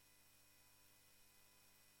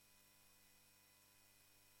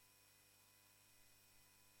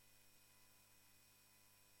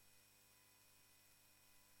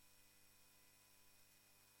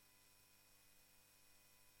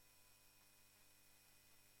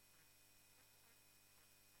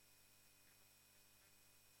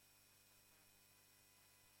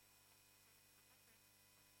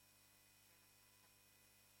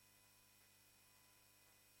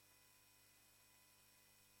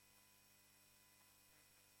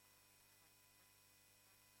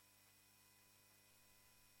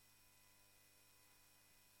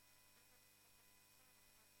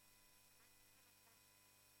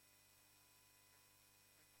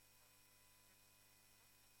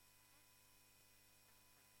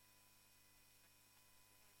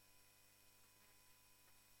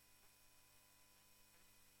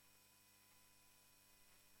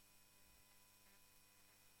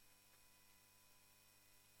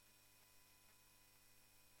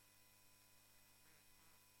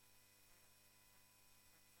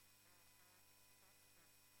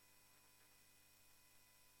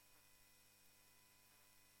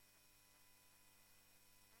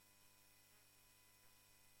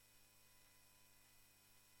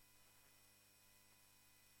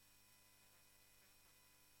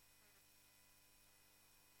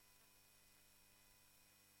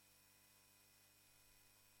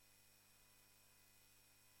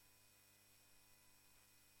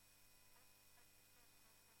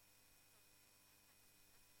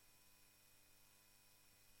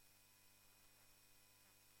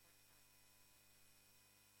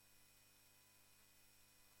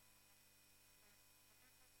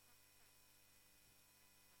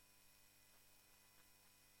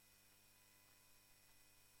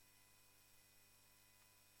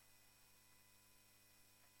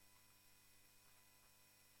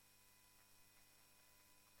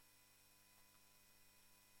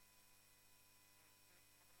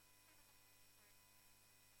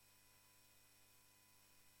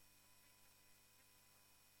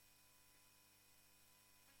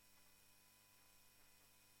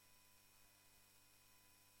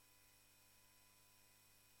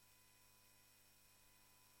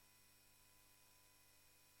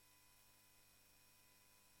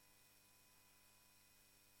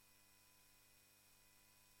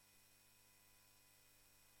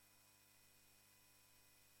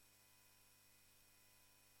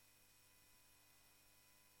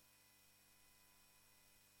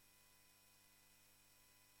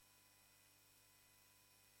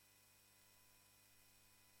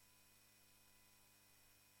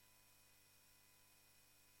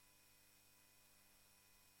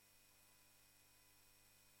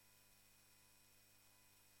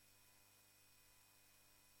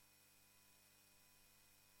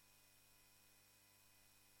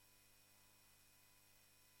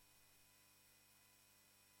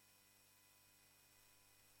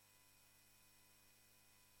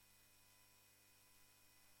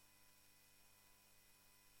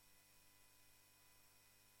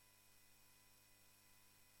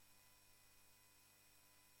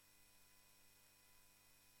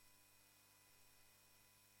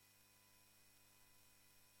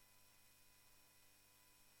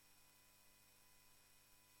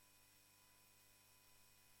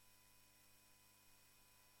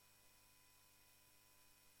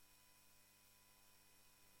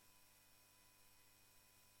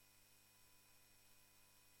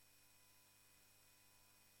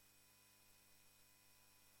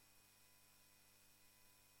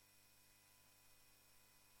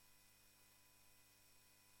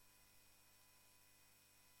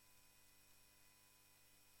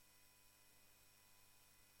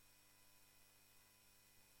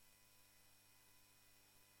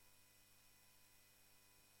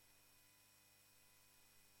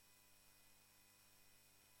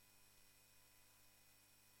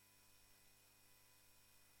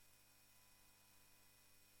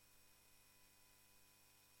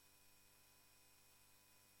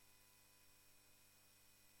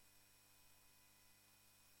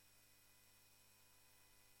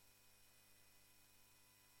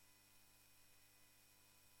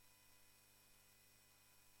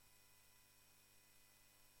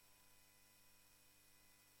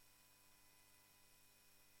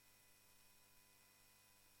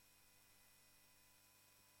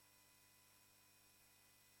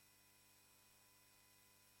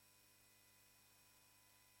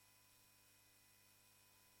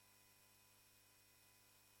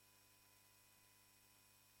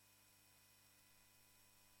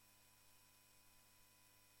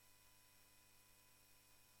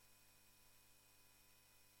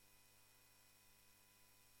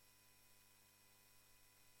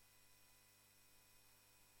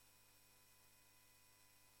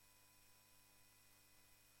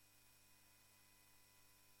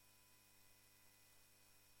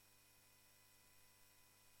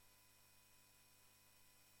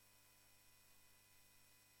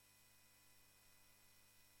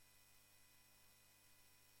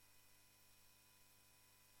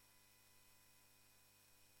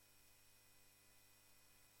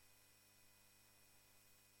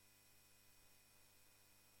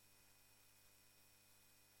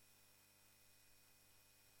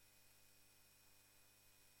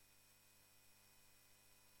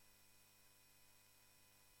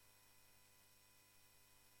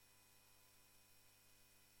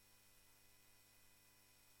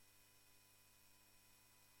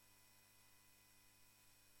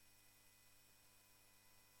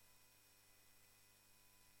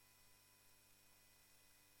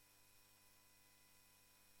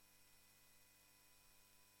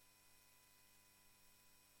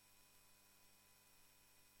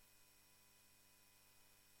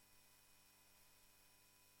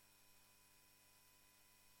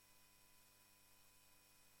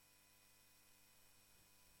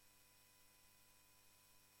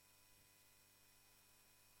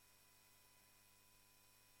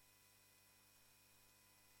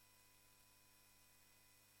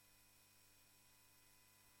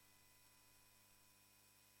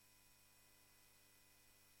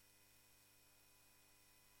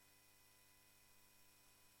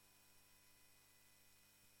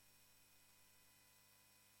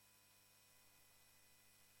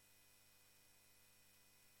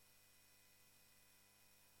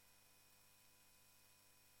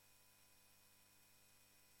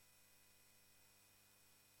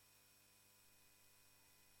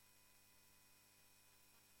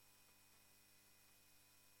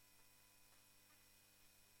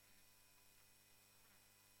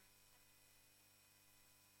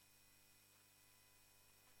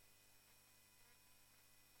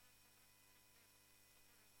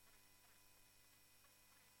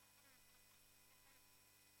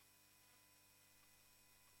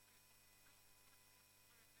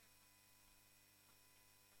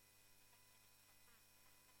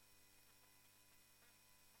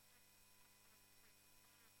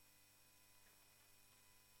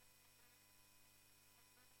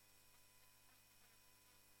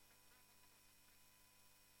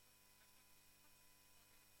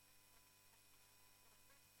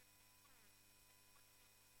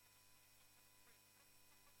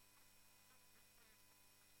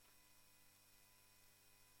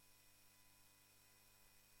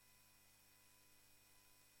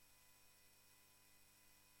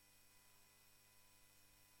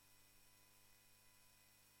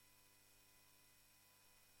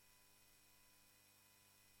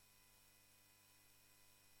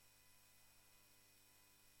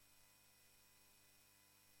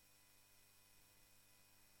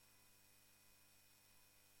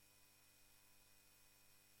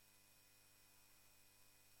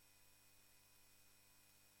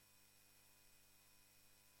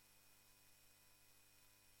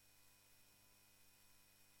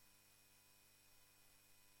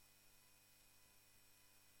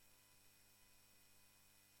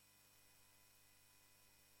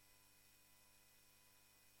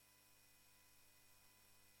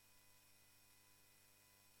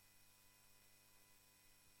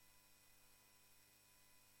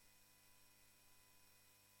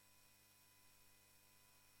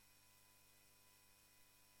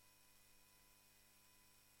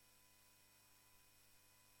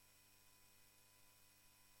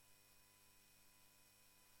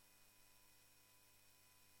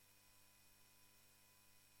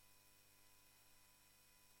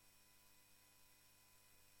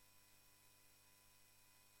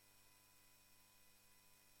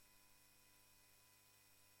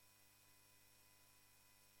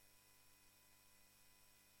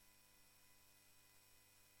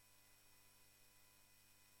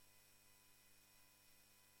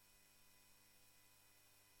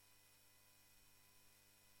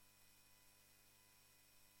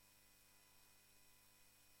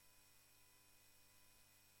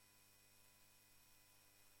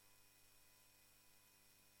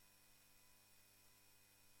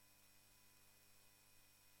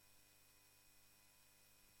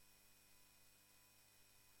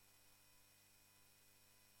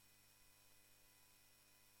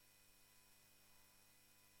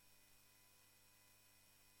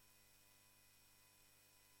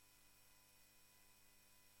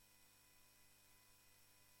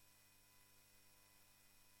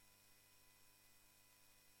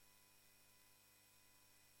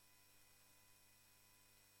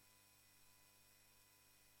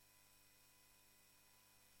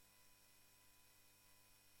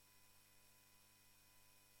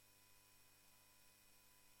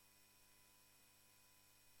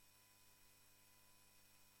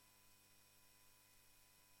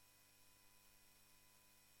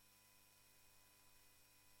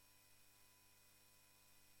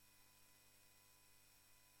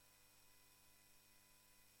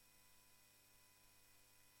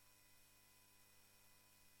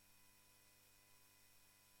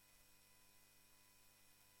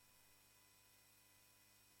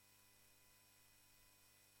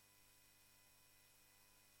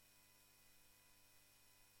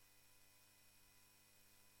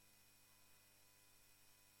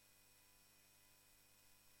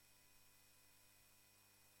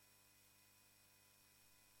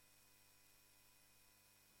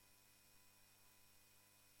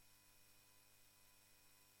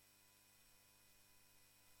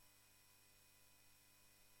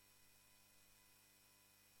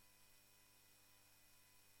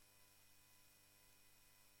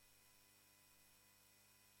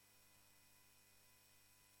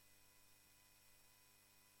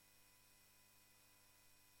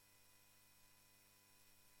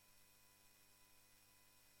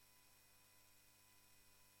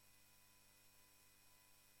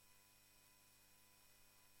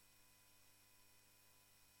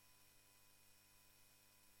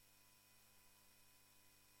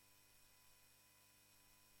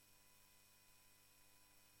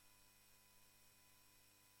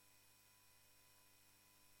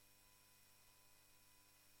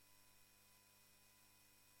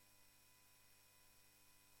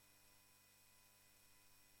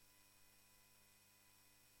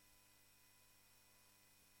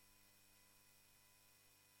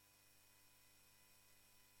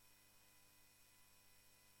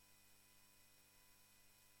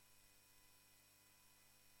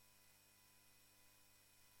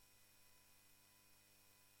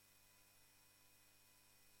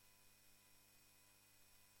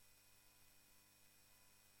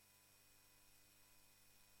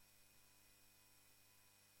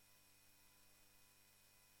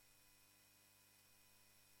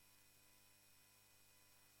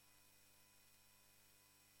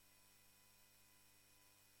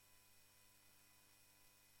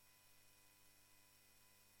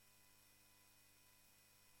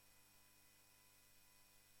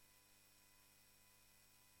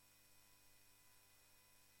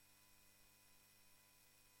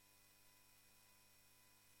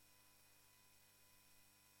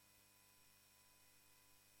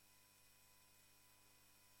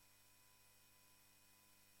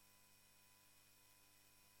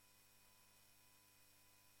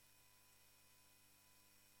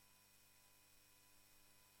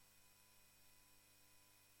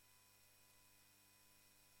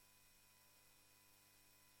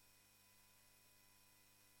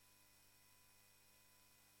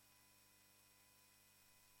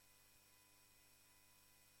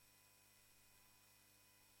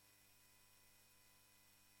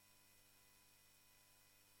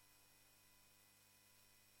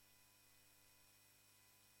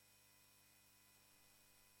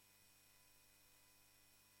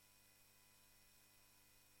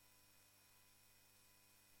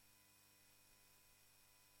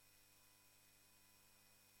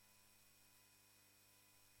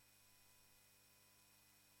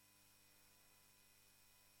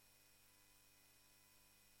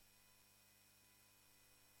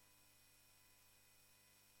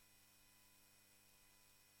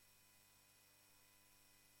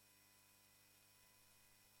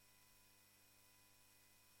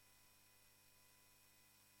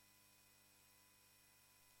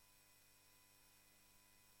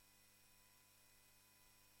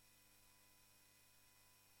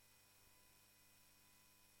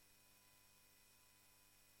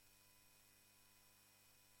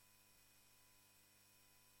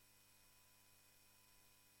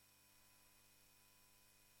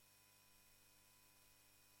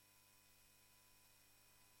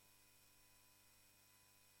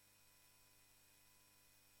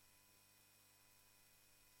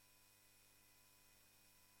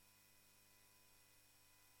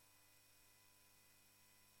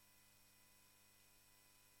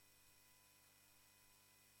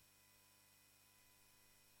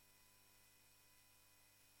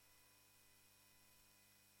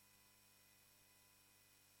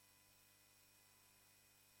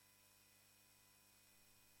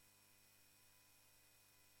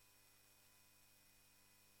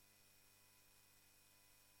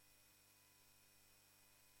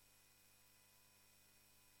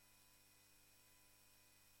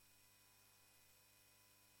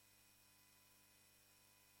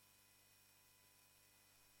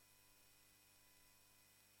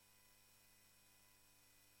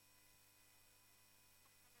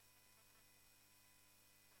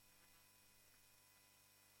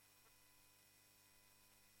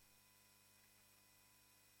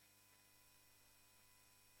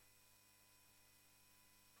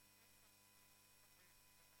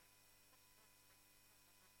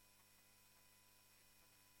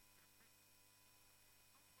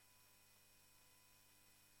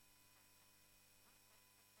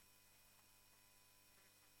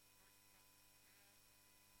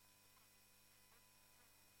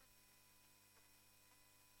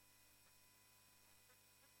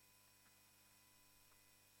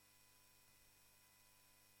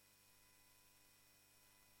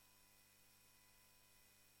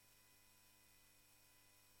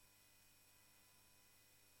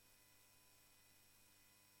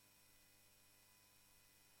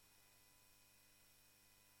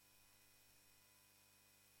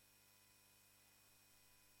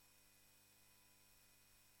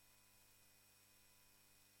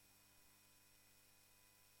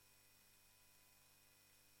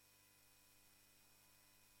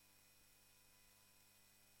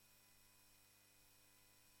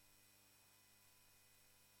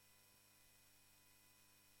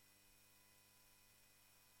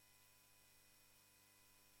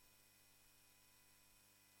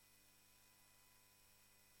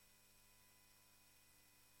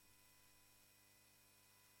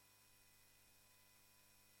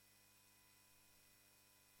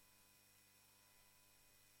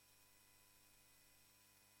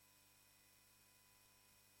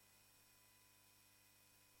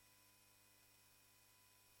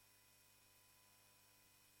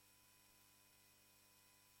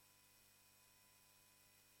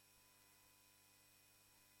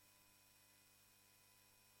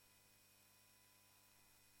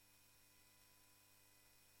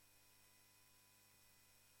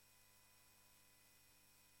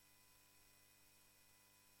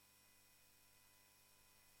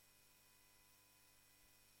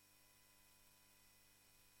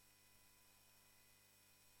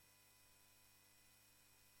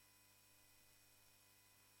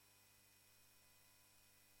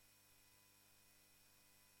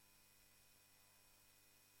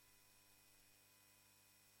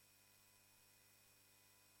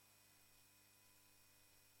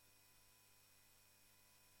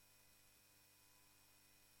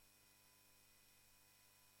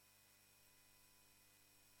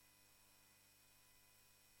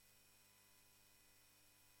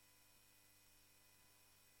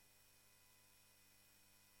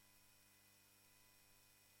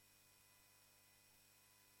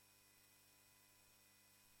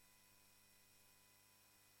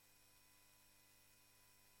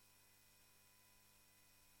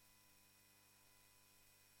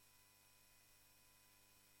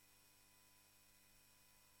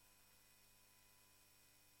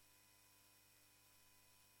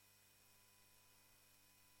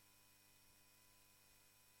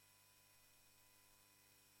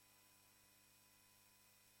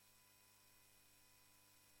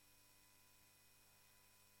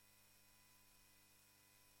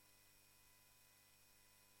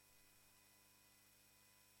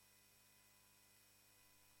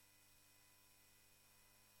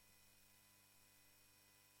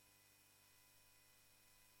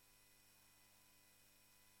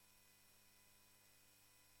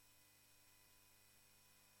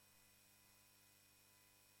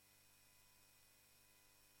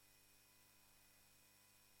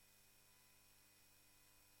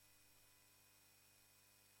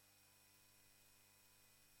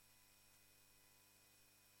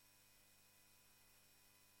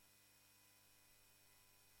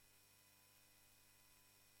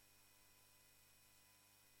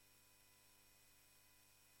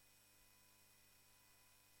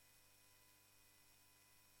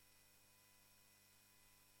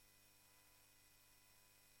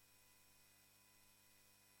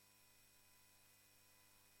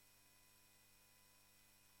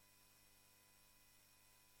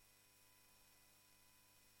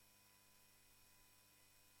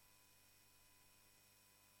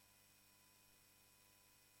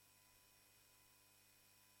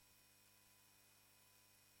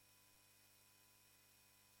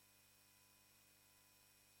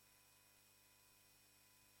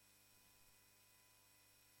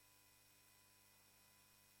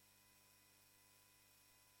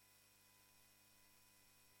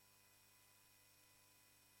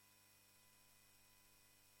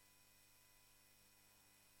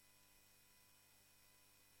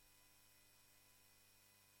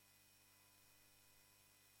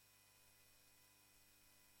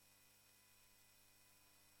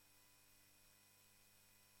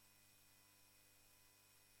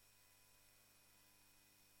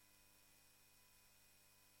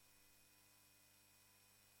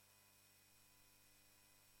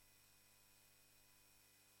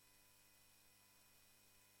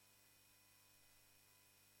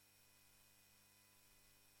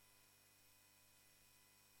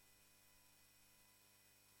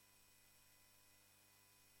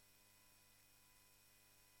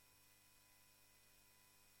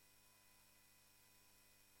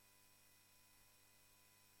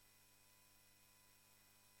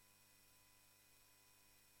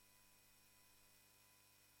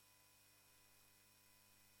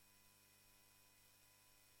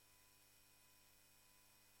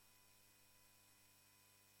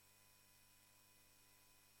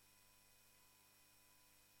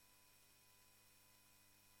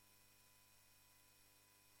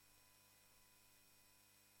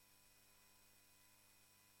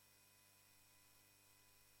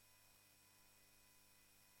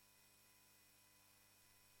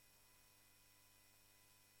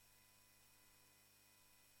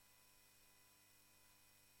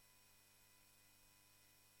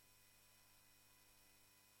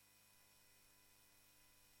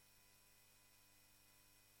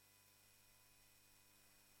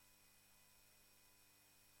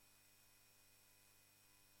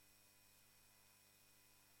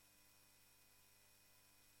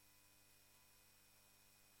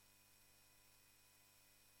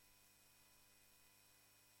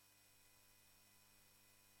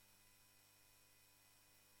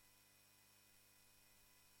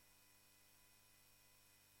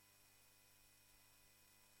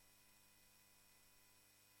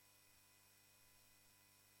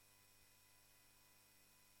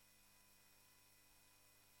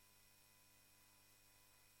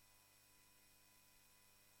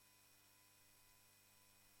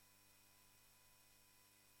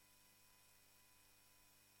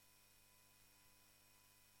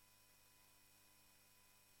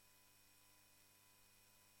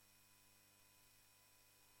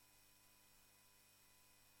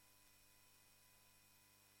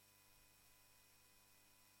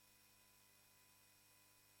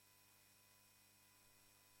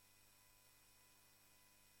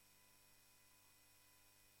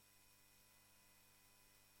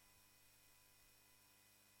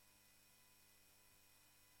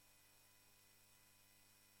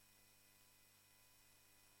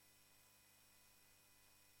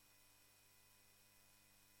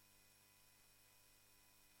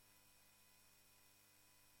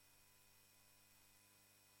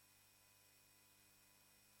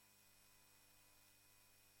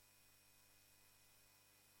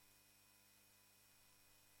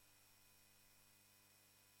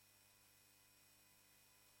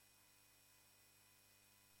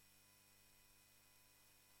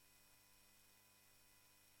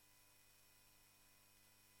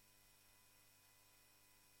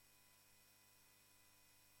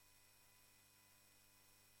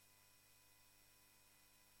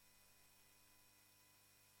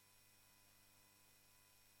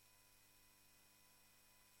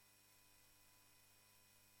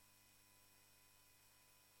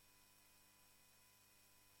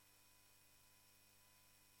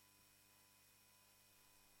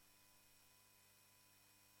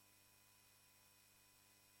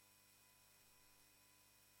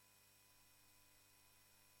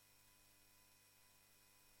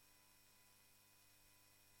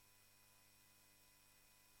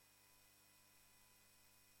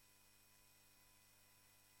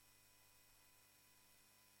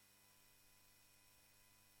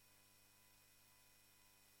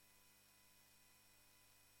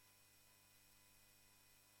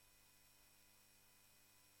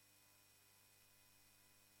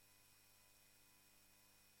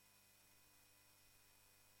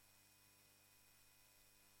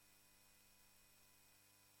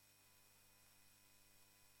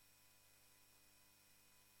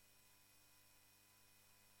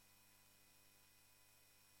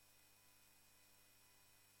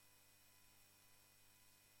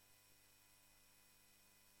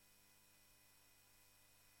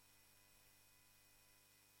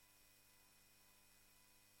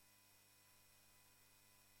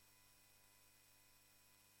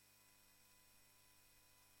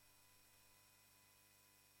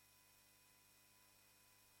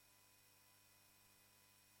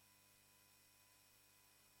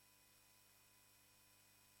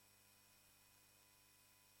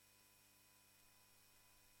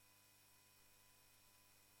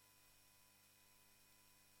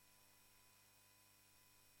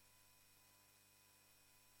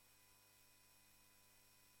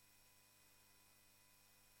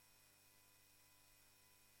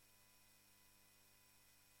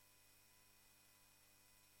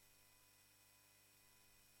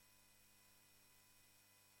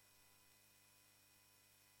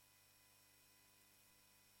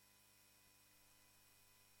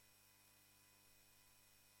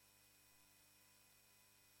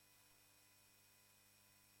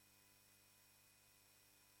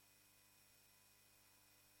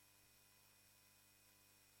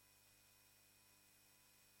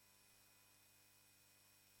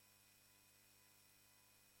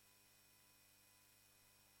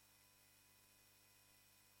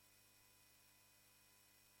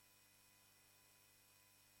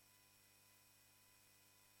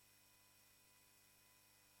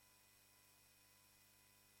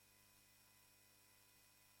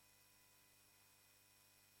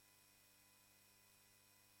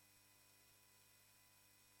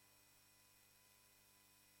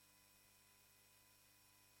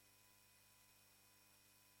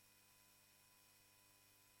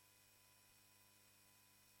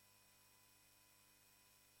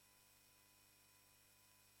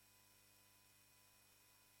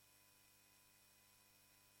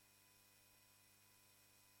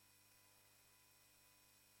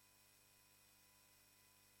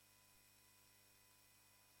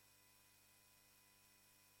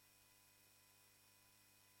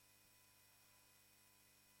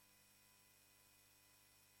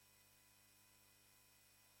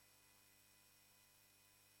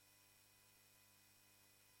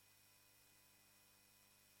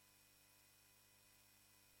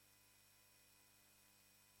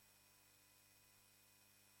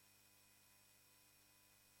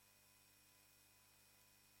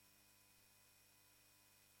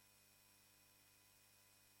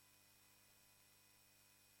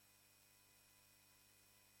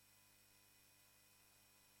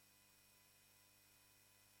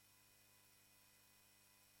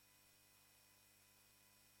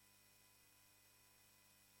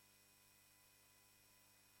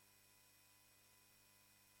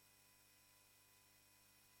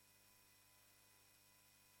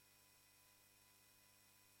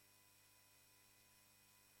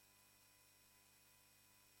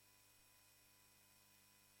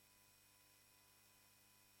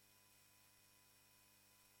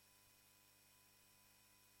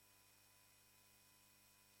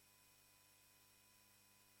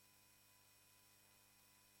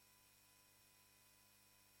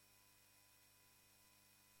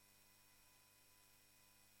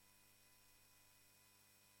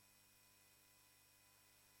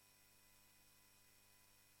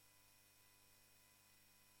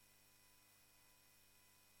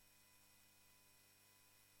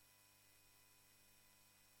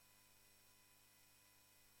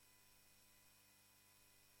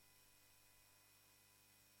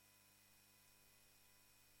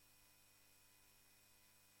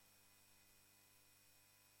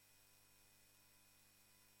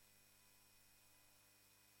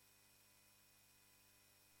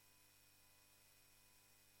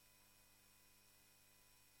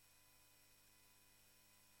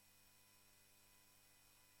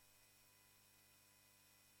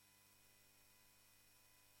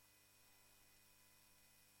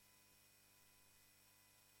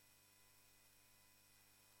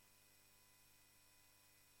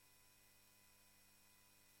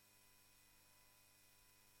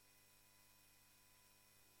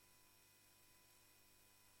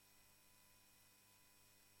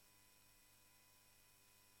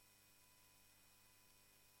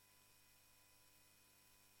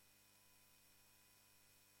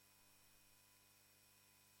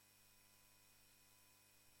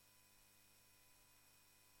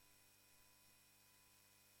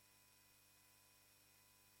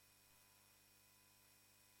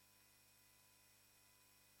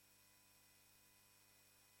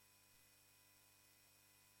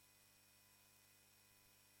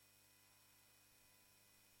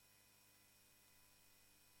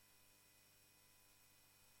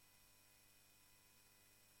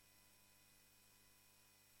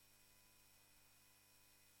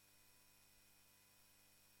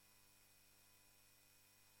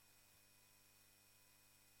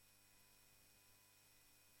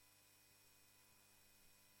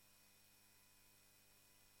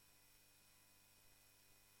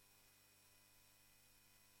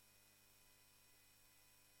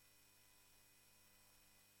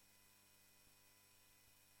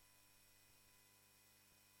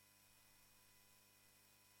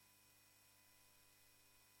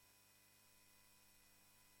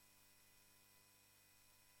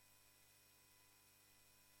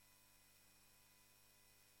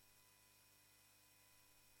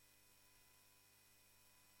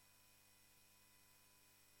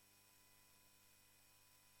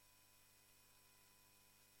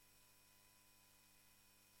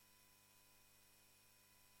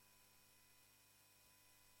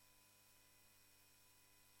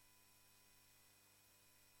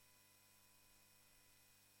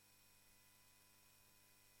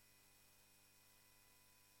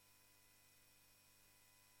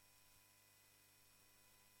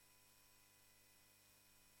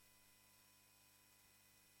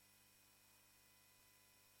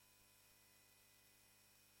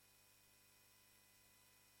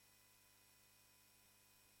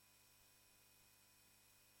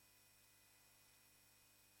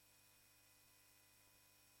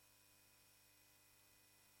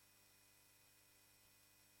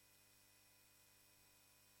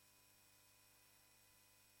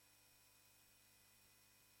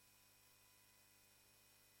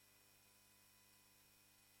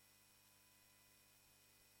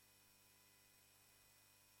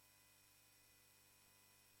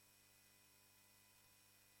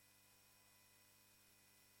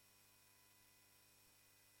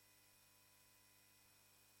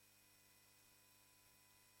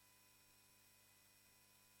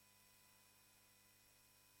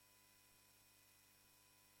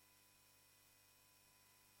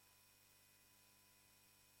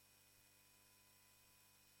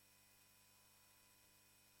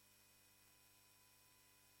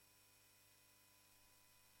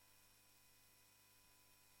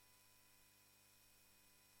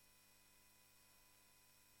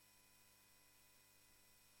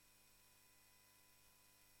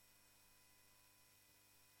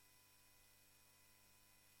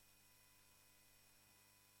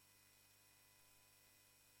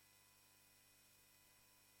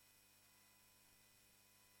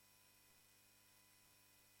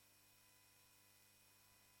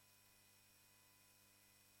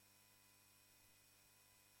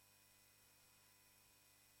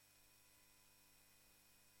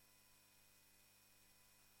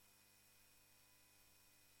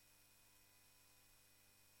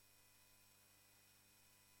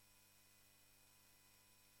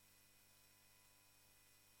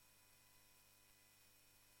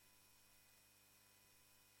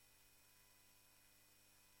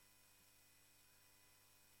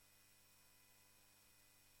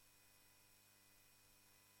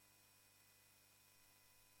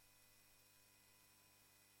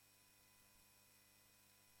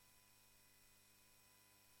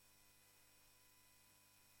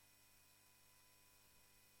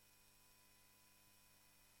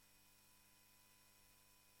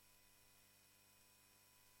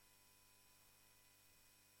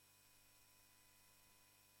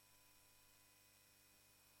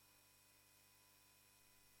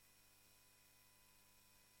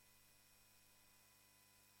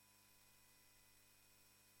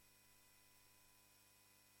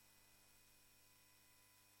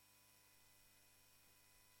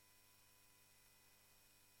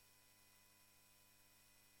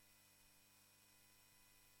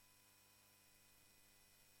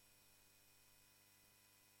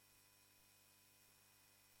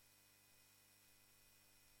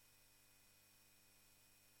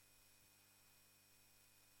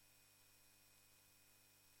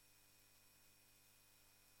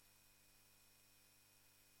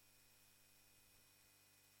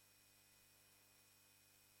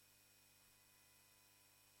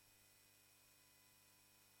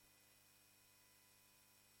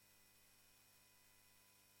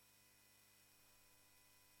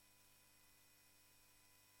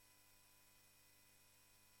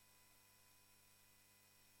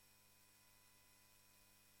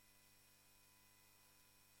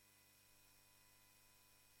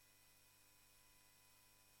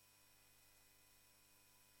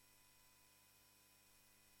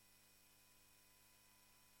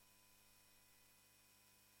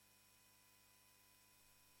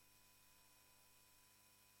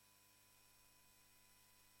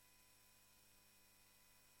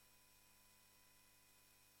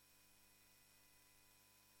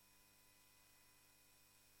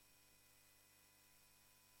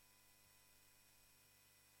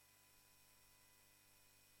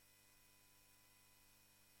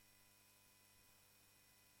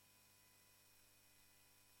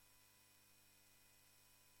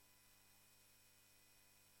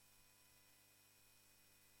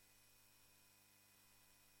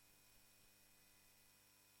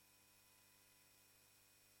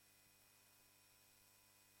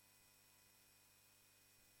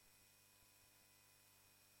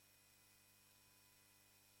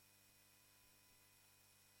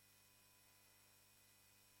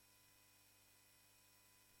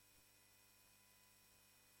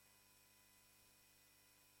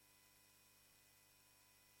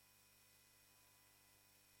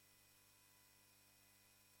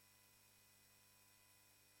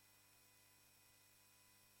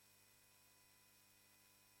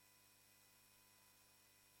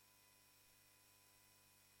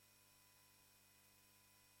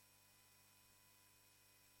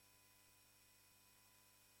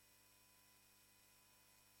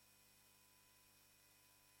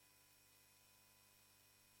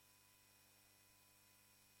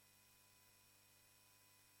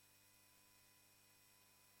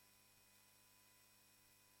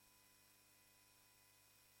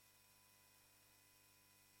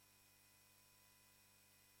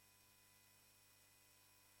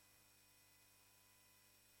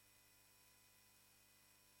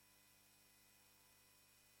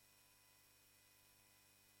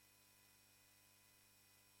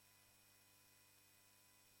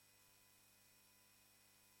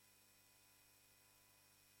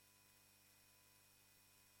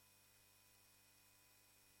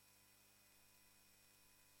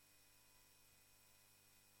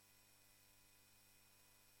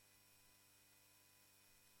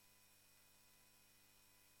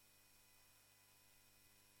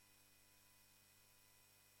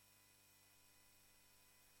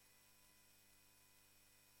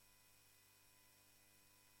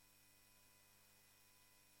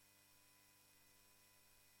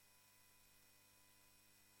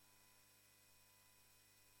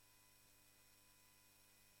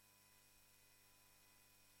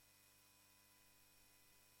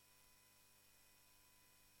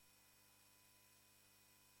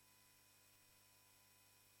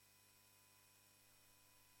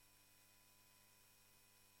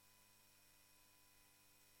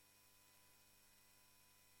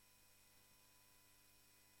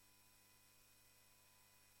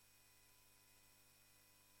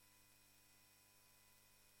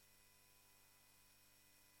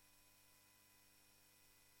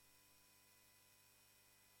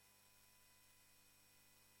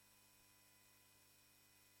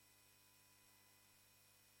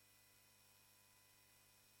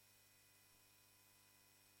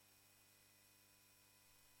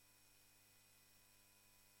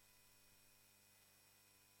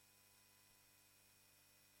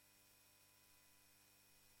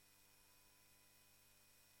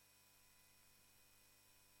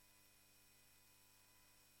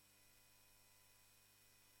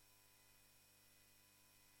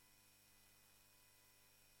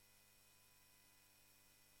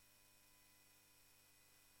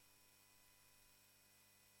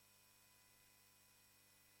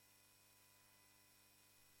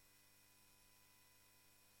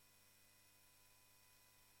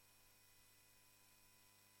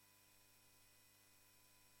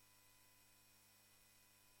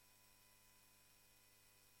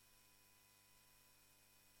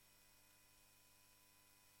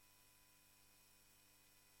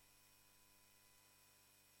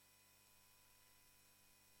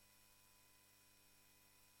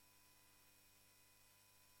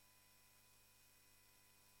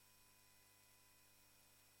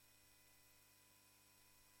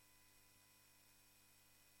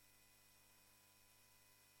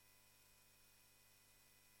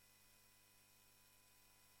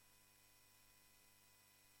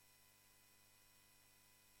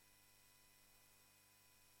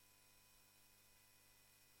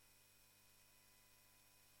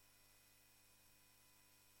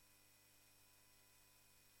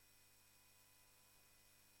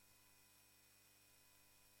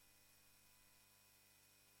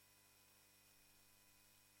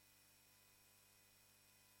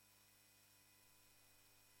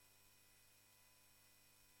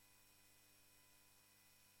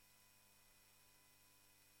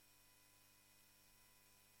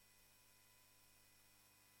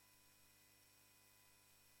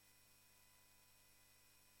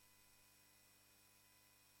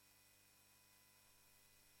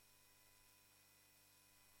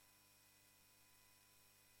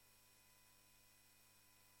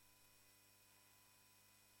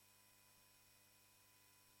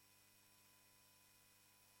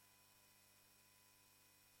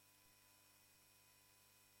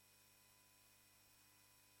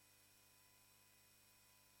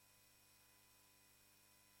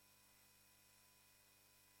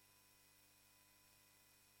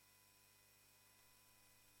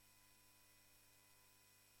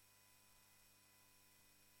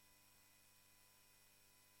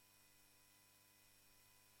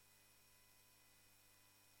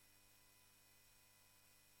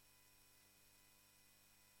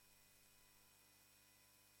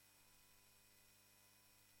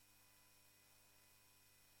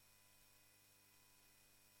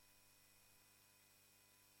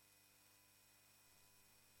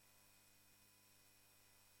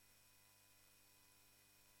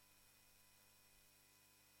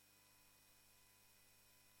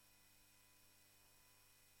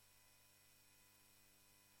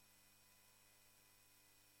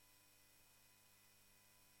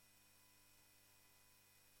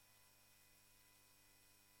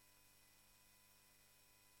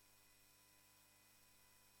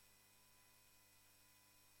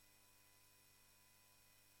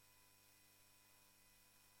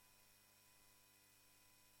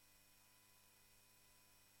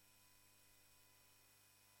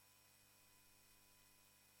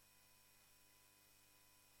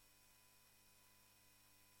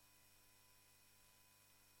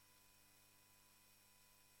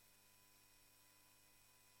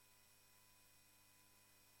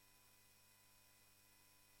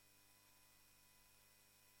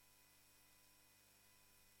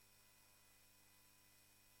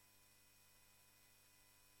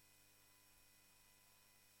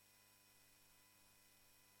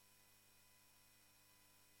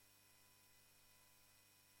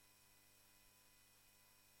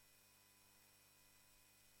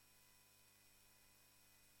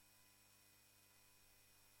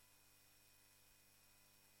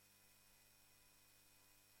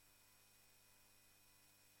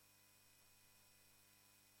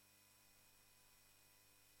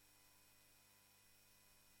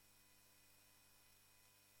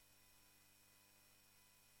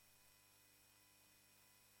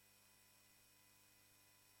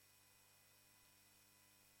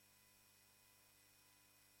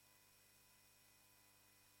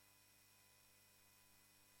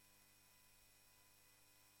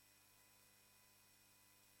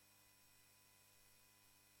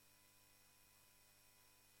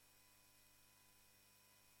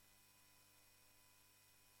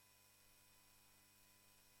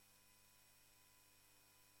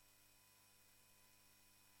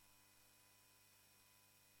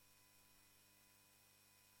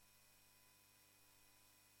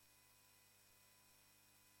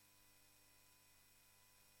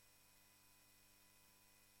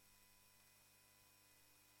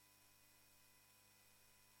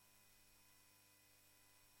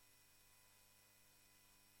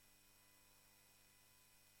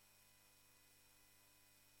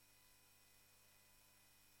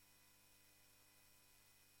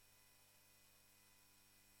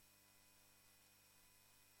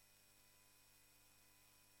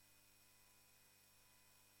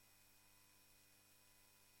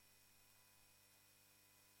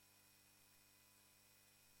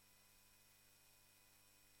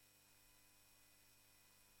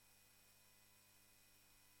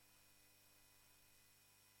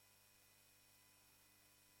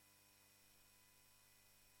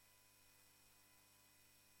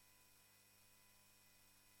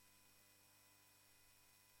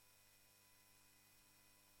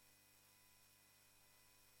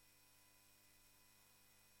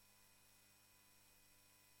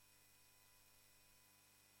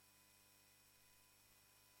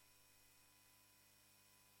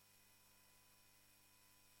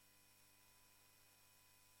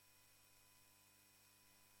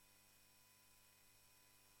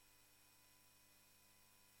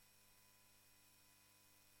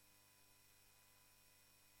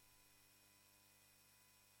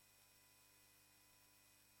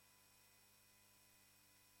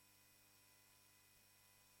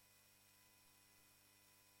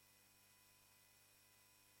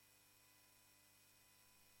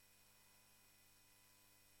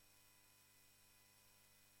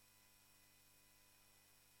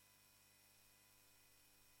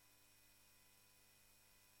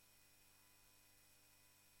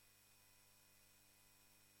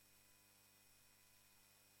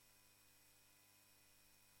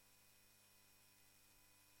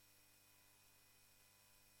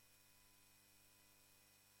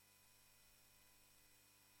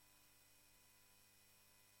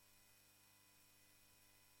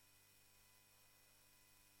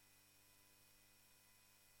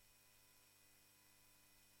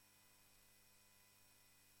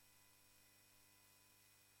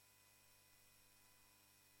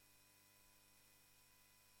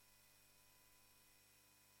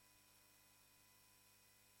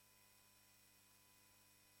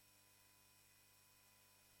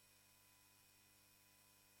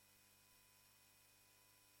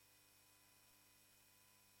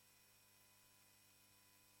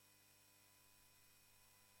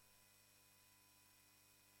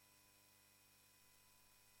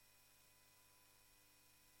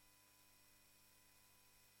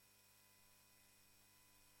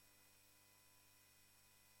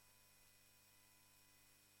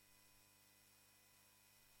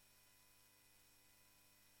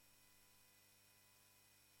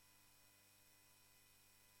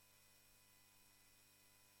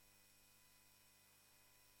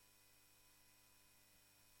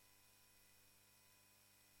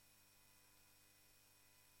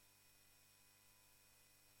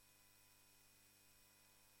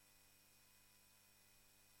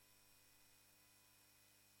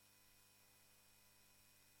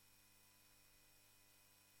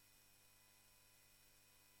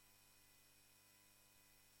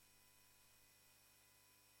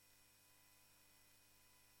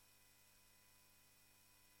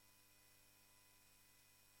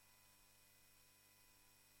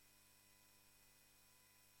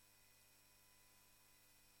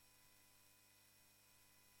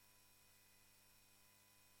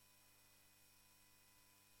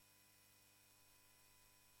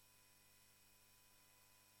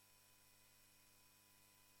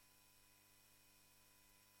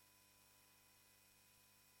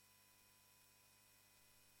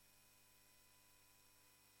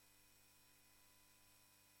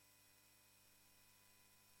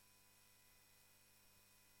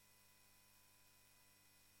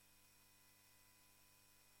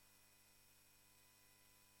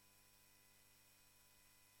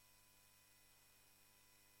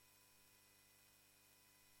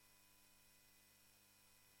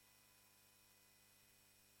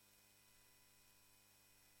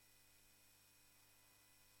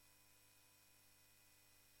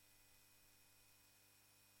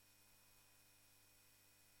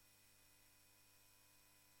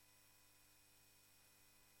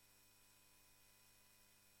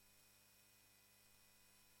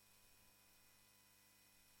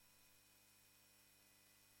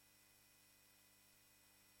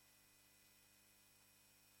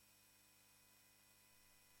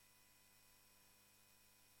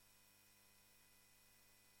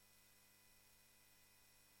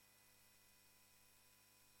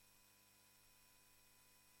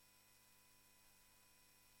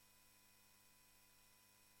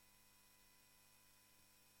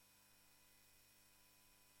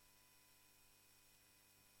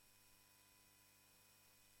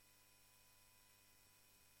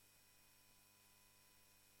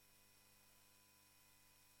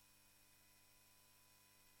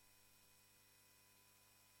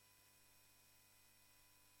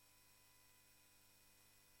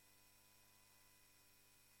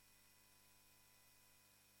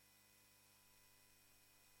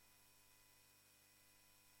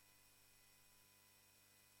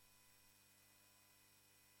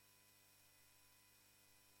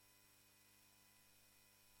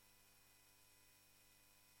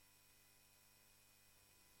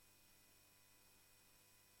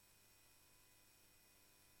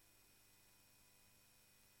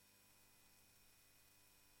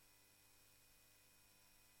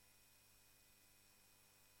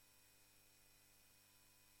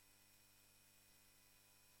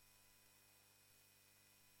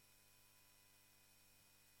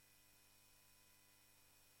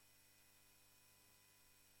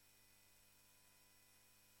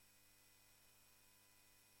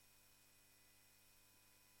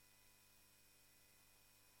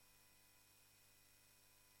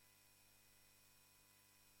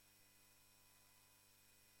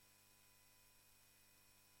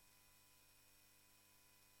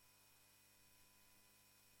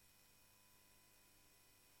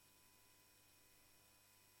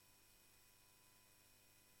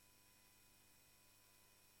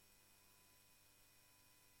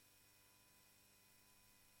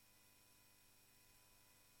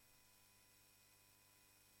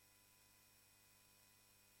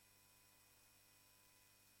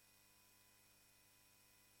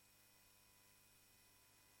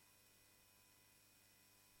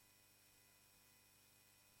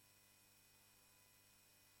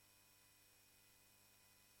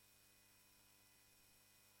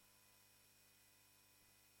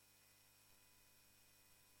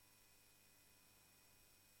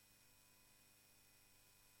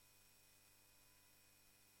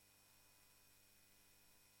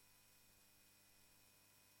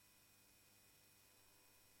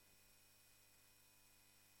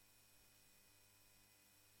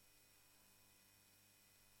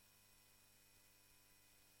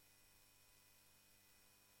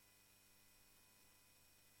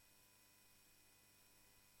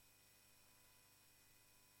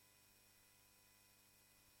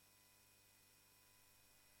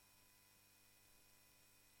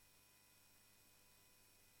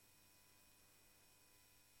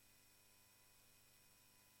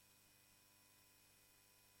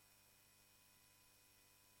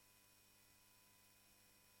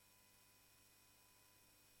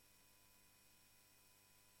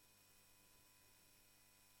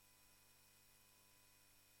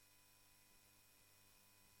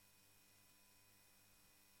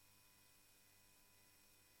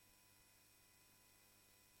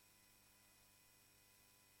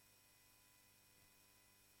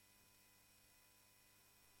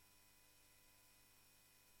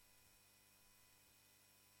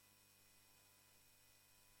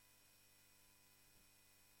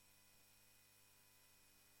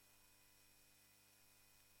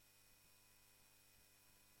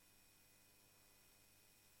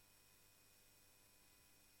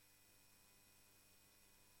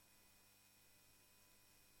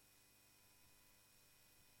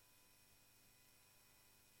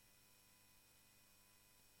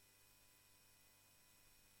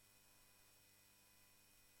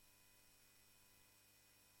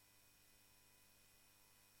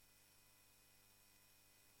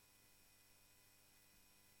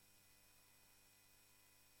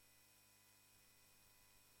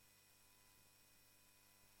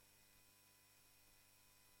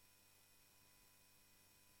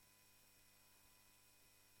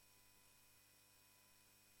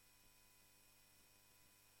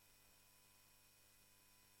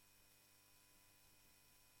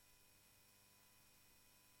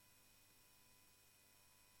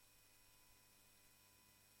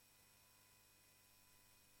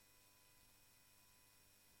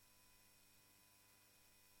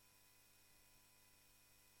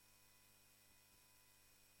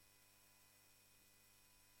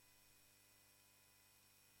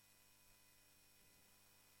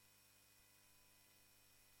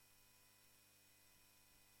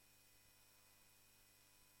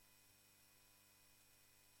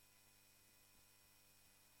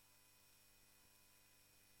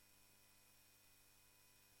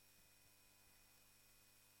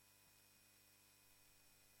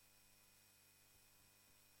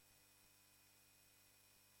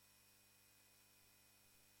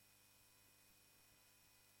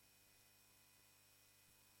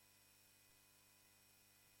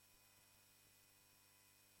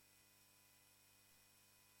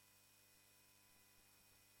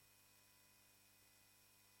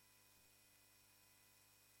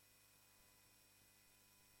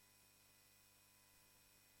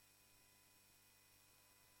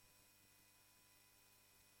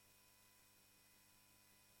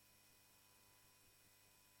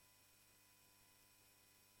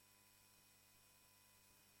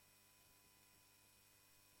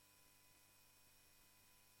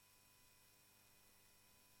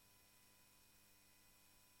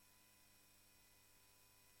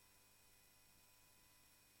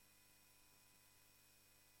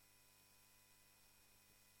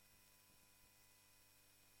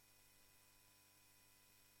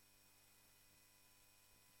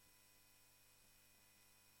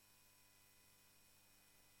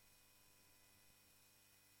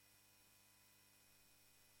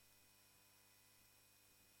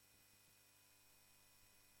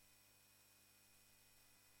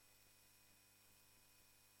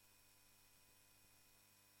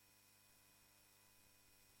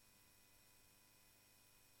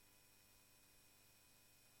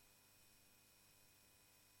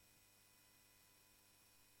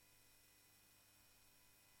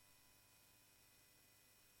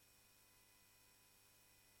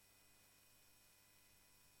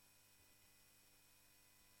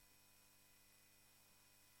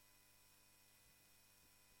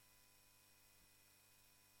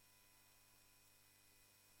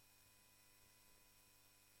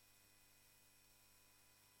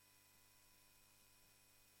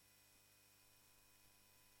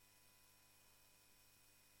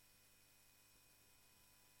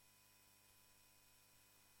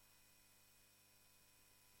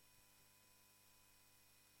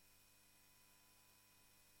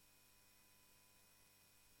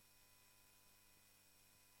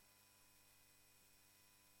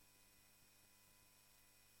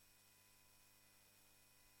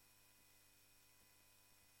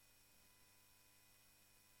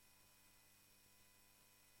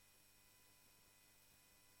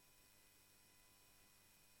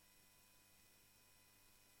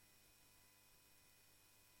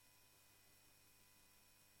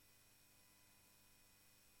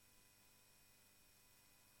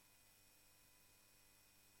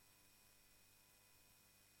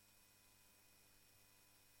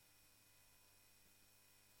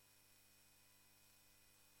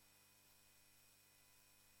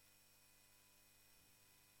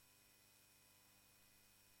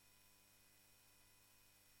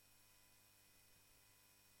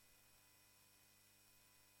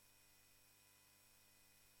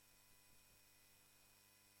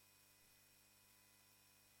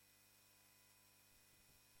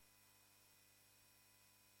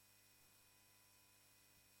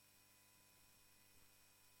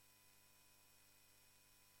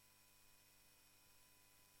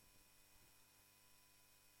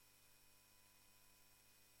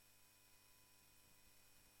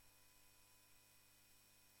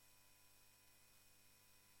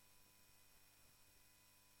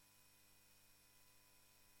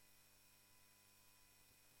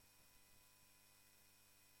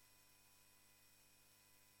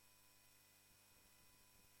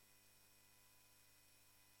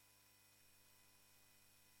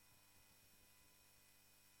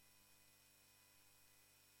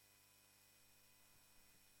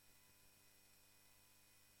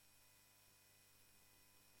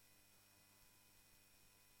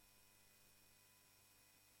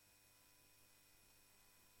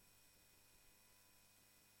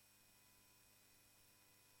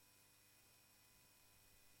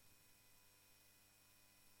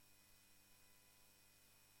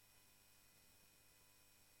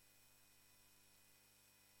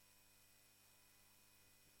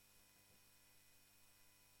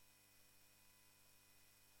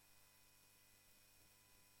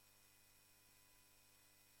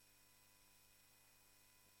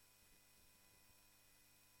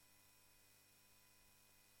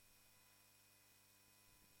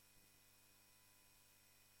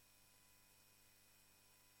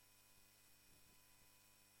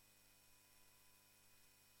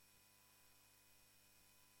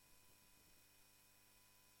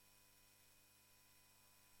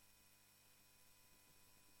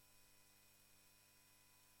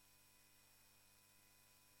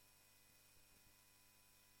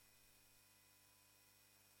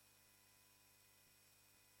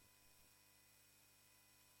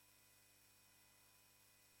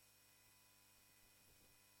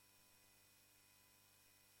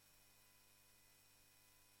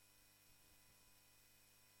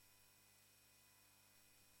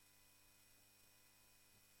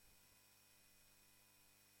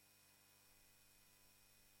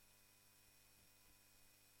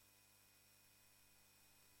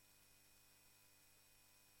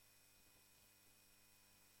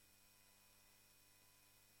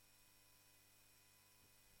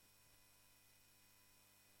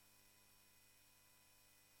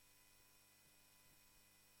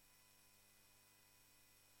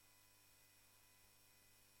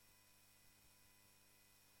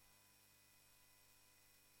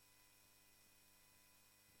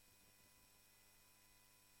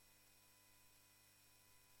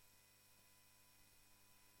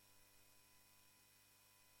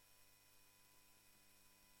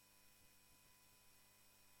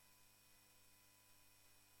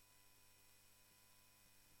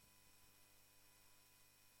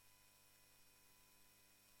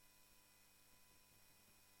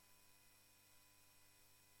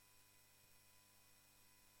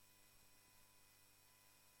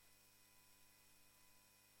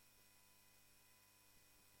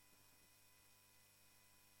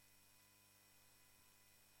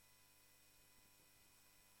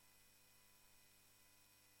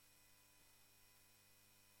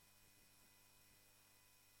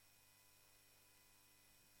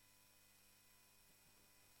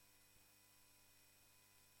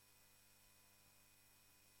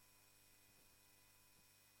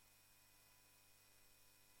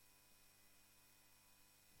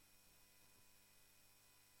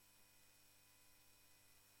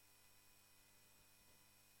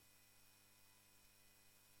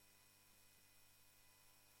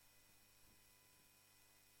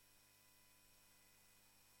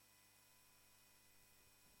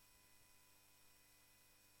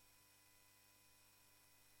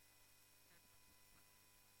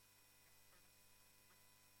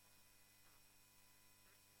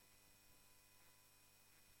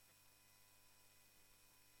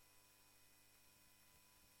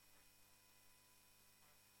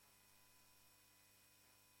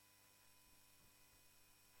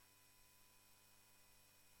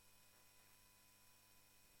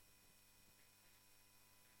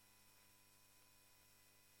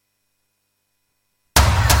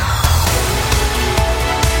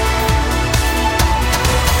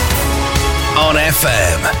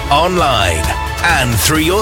 FM, online and through your